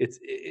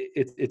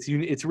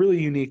it's really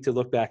unique to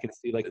look back and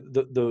see, like,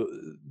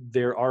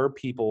 there are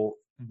people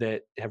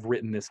that have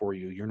written this for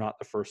you. You're not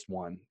the first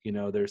one.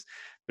 There's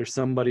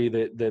somebody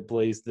that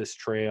blazed this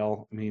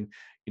trail. I mean,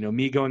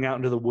 me going out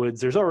into the woods,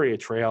 there's already a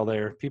trail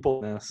there.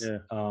 People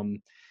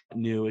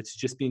knew. It's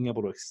just being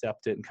able to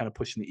accept it and kind of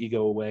pushing the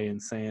ego away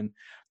and saying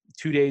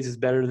 2 days is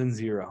better than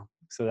 0.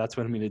 So that's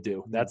what I'm going to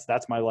do.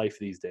 That's my life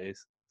these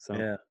days.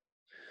 So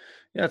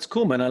yeah, it's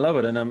cool, man. I love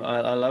it, and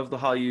I love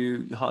how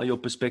your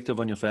perspective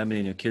on your family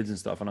and your kids and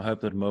stuff. And I hope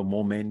that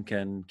more men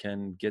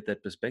can get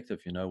that perspective.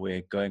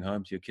 Where going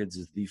home to your kids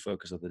is the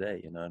focus of the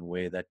day. And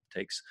where that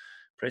takes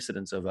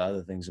precedence over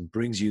other things and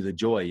brings you the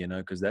joy.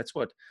 Because that's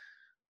what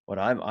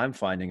I'm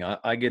finding.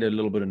 I get a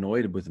little bit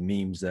annoyed with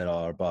memes that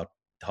are about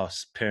how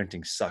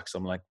parenting sucks.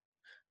 I'm like,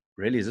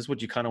 really? Is this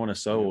what you kind of want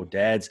to sow? Or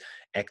dads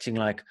acting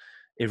like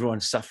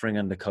everyone's suffering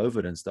under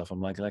COVID and stuff.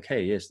 I'm like,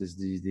 hey, yes, there's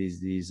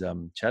these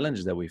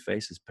challenges that we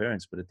face as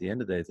parents, but at the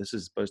end of the day, this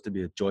is supposed to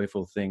be a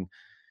joyful thing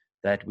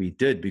that we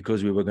did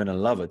because we were going to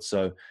love it.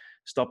 So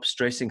stop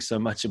stressing so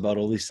much about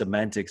all these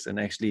semantics, and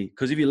actually,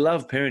 because if you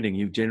love parenting,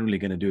 you're generally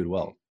going to do it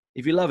well.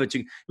 If you love it,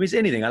 it's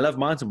anything. I love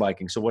mountain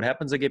biking. So what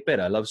happens? I get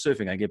better. I love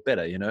surfing. I get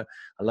better.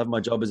 I love my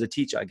job as a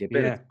teacher. I get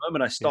better. Yeah. The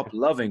moment I stop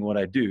loving what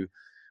I do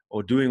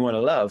or doing what I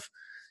love,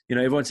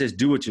 everyone says,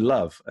 do what you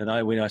love.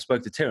 And when I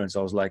spoke to Terrence,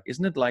 I was like,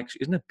 isn't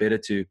it better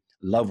to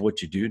love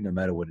what you do, no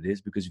matter what it is?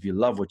 Because if you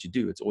love what you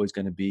do, it's always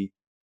going to be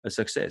a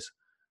success.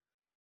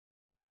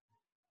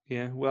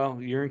 Yeah.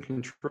 Well, you're in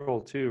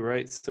control too,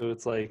 right? So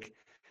it's like,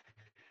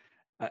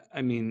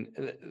 I mean,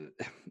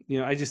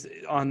 I just,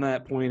 on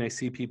that point, I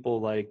see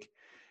people like,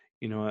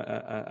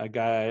 a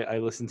guy I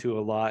listen to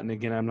a lot. And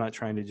again, I'm not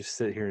trying to just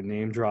sit here and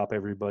name drop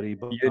everybody,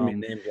 but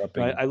name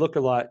dropping. I look a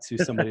lot to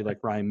somebody like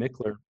Ryan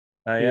Michler.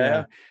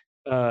 Yeah.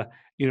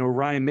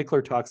 Ryan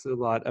Michler talks a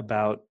lot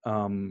about,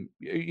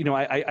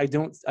 I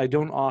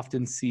don't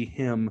often see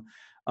him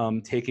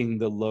taking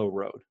the low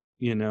road,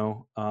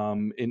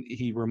 and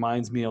he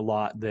reminds me a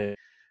lot that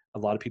a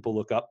lot of people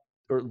look up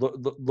or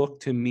look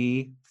to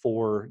me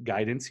for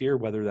guidance here,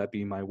 whether that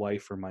be my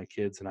wife or my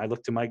kids. And I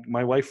look to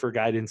my wife for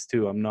guidance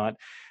too. I'm not,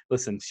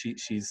 listen,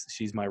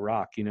 she's my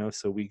rock,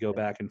 so we go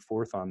back and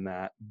forth on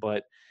that.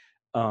 But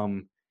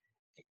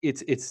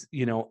it's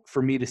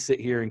for me to sit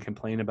here and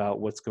complain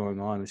about what's going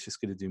on, it's just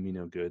going to do me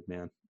no good,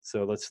 man.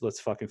 So let's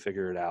fucking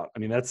figure it out. I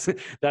mean, that's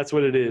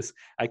what it is.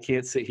 I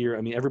can't sit here.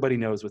 I mean, everybody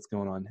knows what's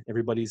going on.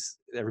 Everybody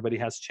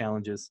has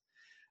challenges.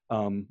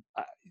 I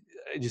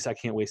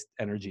can't waste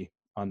energy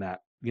on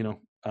that.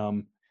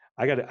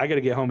 I gotta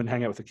get home and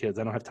hang out with the kids.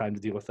 I don't have time to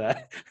deal with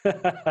that.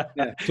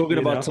 Yeah, talking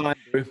about time,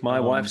 bro. My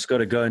wife's got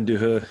to go and do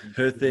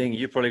her thing.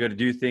 You probably got to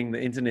do thing.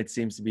 The internet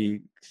seems to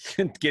be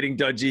getting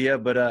dodgy here,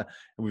 but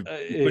we're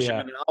pushing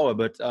an hour.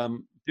 But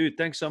dude,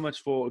 thanks so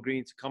much for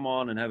agreeing to come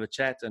on and have a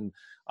chat. And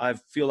I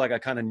feel like I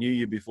kind of knew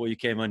you before you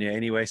came on here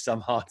anyway.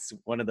 Somehow it's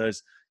one of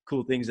those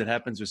cool things that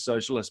happens with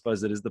social. I suppose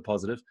that is the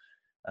positive.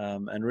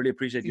 And really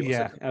appreciate you.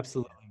 Yeah,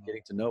 absolutely.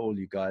 Getting to know all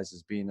you guys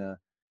has been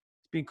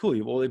cool.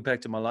 You've all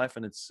impacted my life,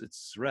 and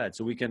it's rad.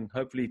 So we can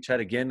hopefully chat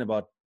again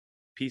about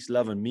peace,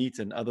 love, and meat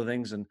and other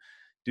things, and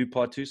do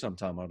part 2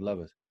 sometime. I'd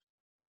love it.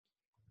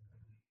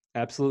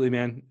 Absolutely,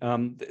 man.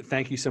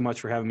 Thank you so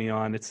much for having me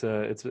on. It's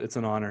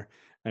an honor.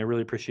 I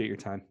really appreciate your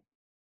time.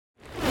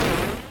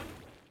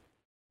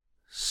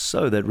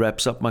 So that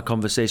wraps up my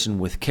conversation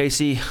with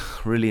Casey.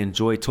 Really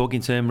enjoyed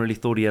talking to him. Really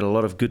thought he had a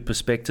lot of good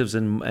perspectives,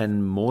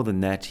 and more than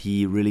that,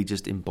 he really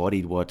just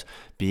embodied what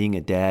being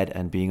a dad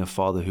and being a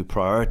father who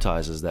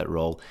prioritizes that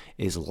role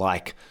is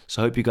like.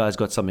 So I hope you guys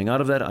got something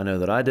out of that. I know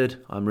that I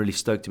did. I'm really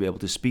stoked to be able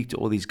to speak to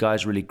all these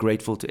guys. Really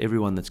grateful to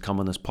everyone that's come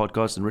on this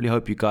podcast, and really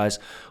hope you guys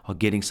are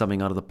getting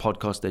something out of the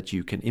podcast that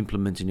you can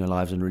implement in your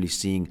lives and really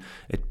seeing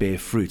it bear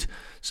fruit.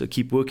 So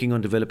keep working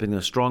on developing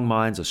those strong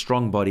minds, those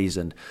strong bodies,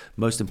 and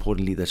most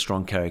importantly, the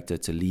strong character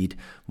to lead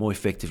more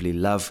effectively,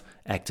 love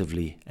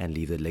actively, and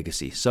leave a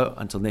legacy. So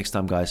until next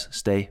time, guys,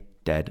 stay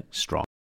dad strong.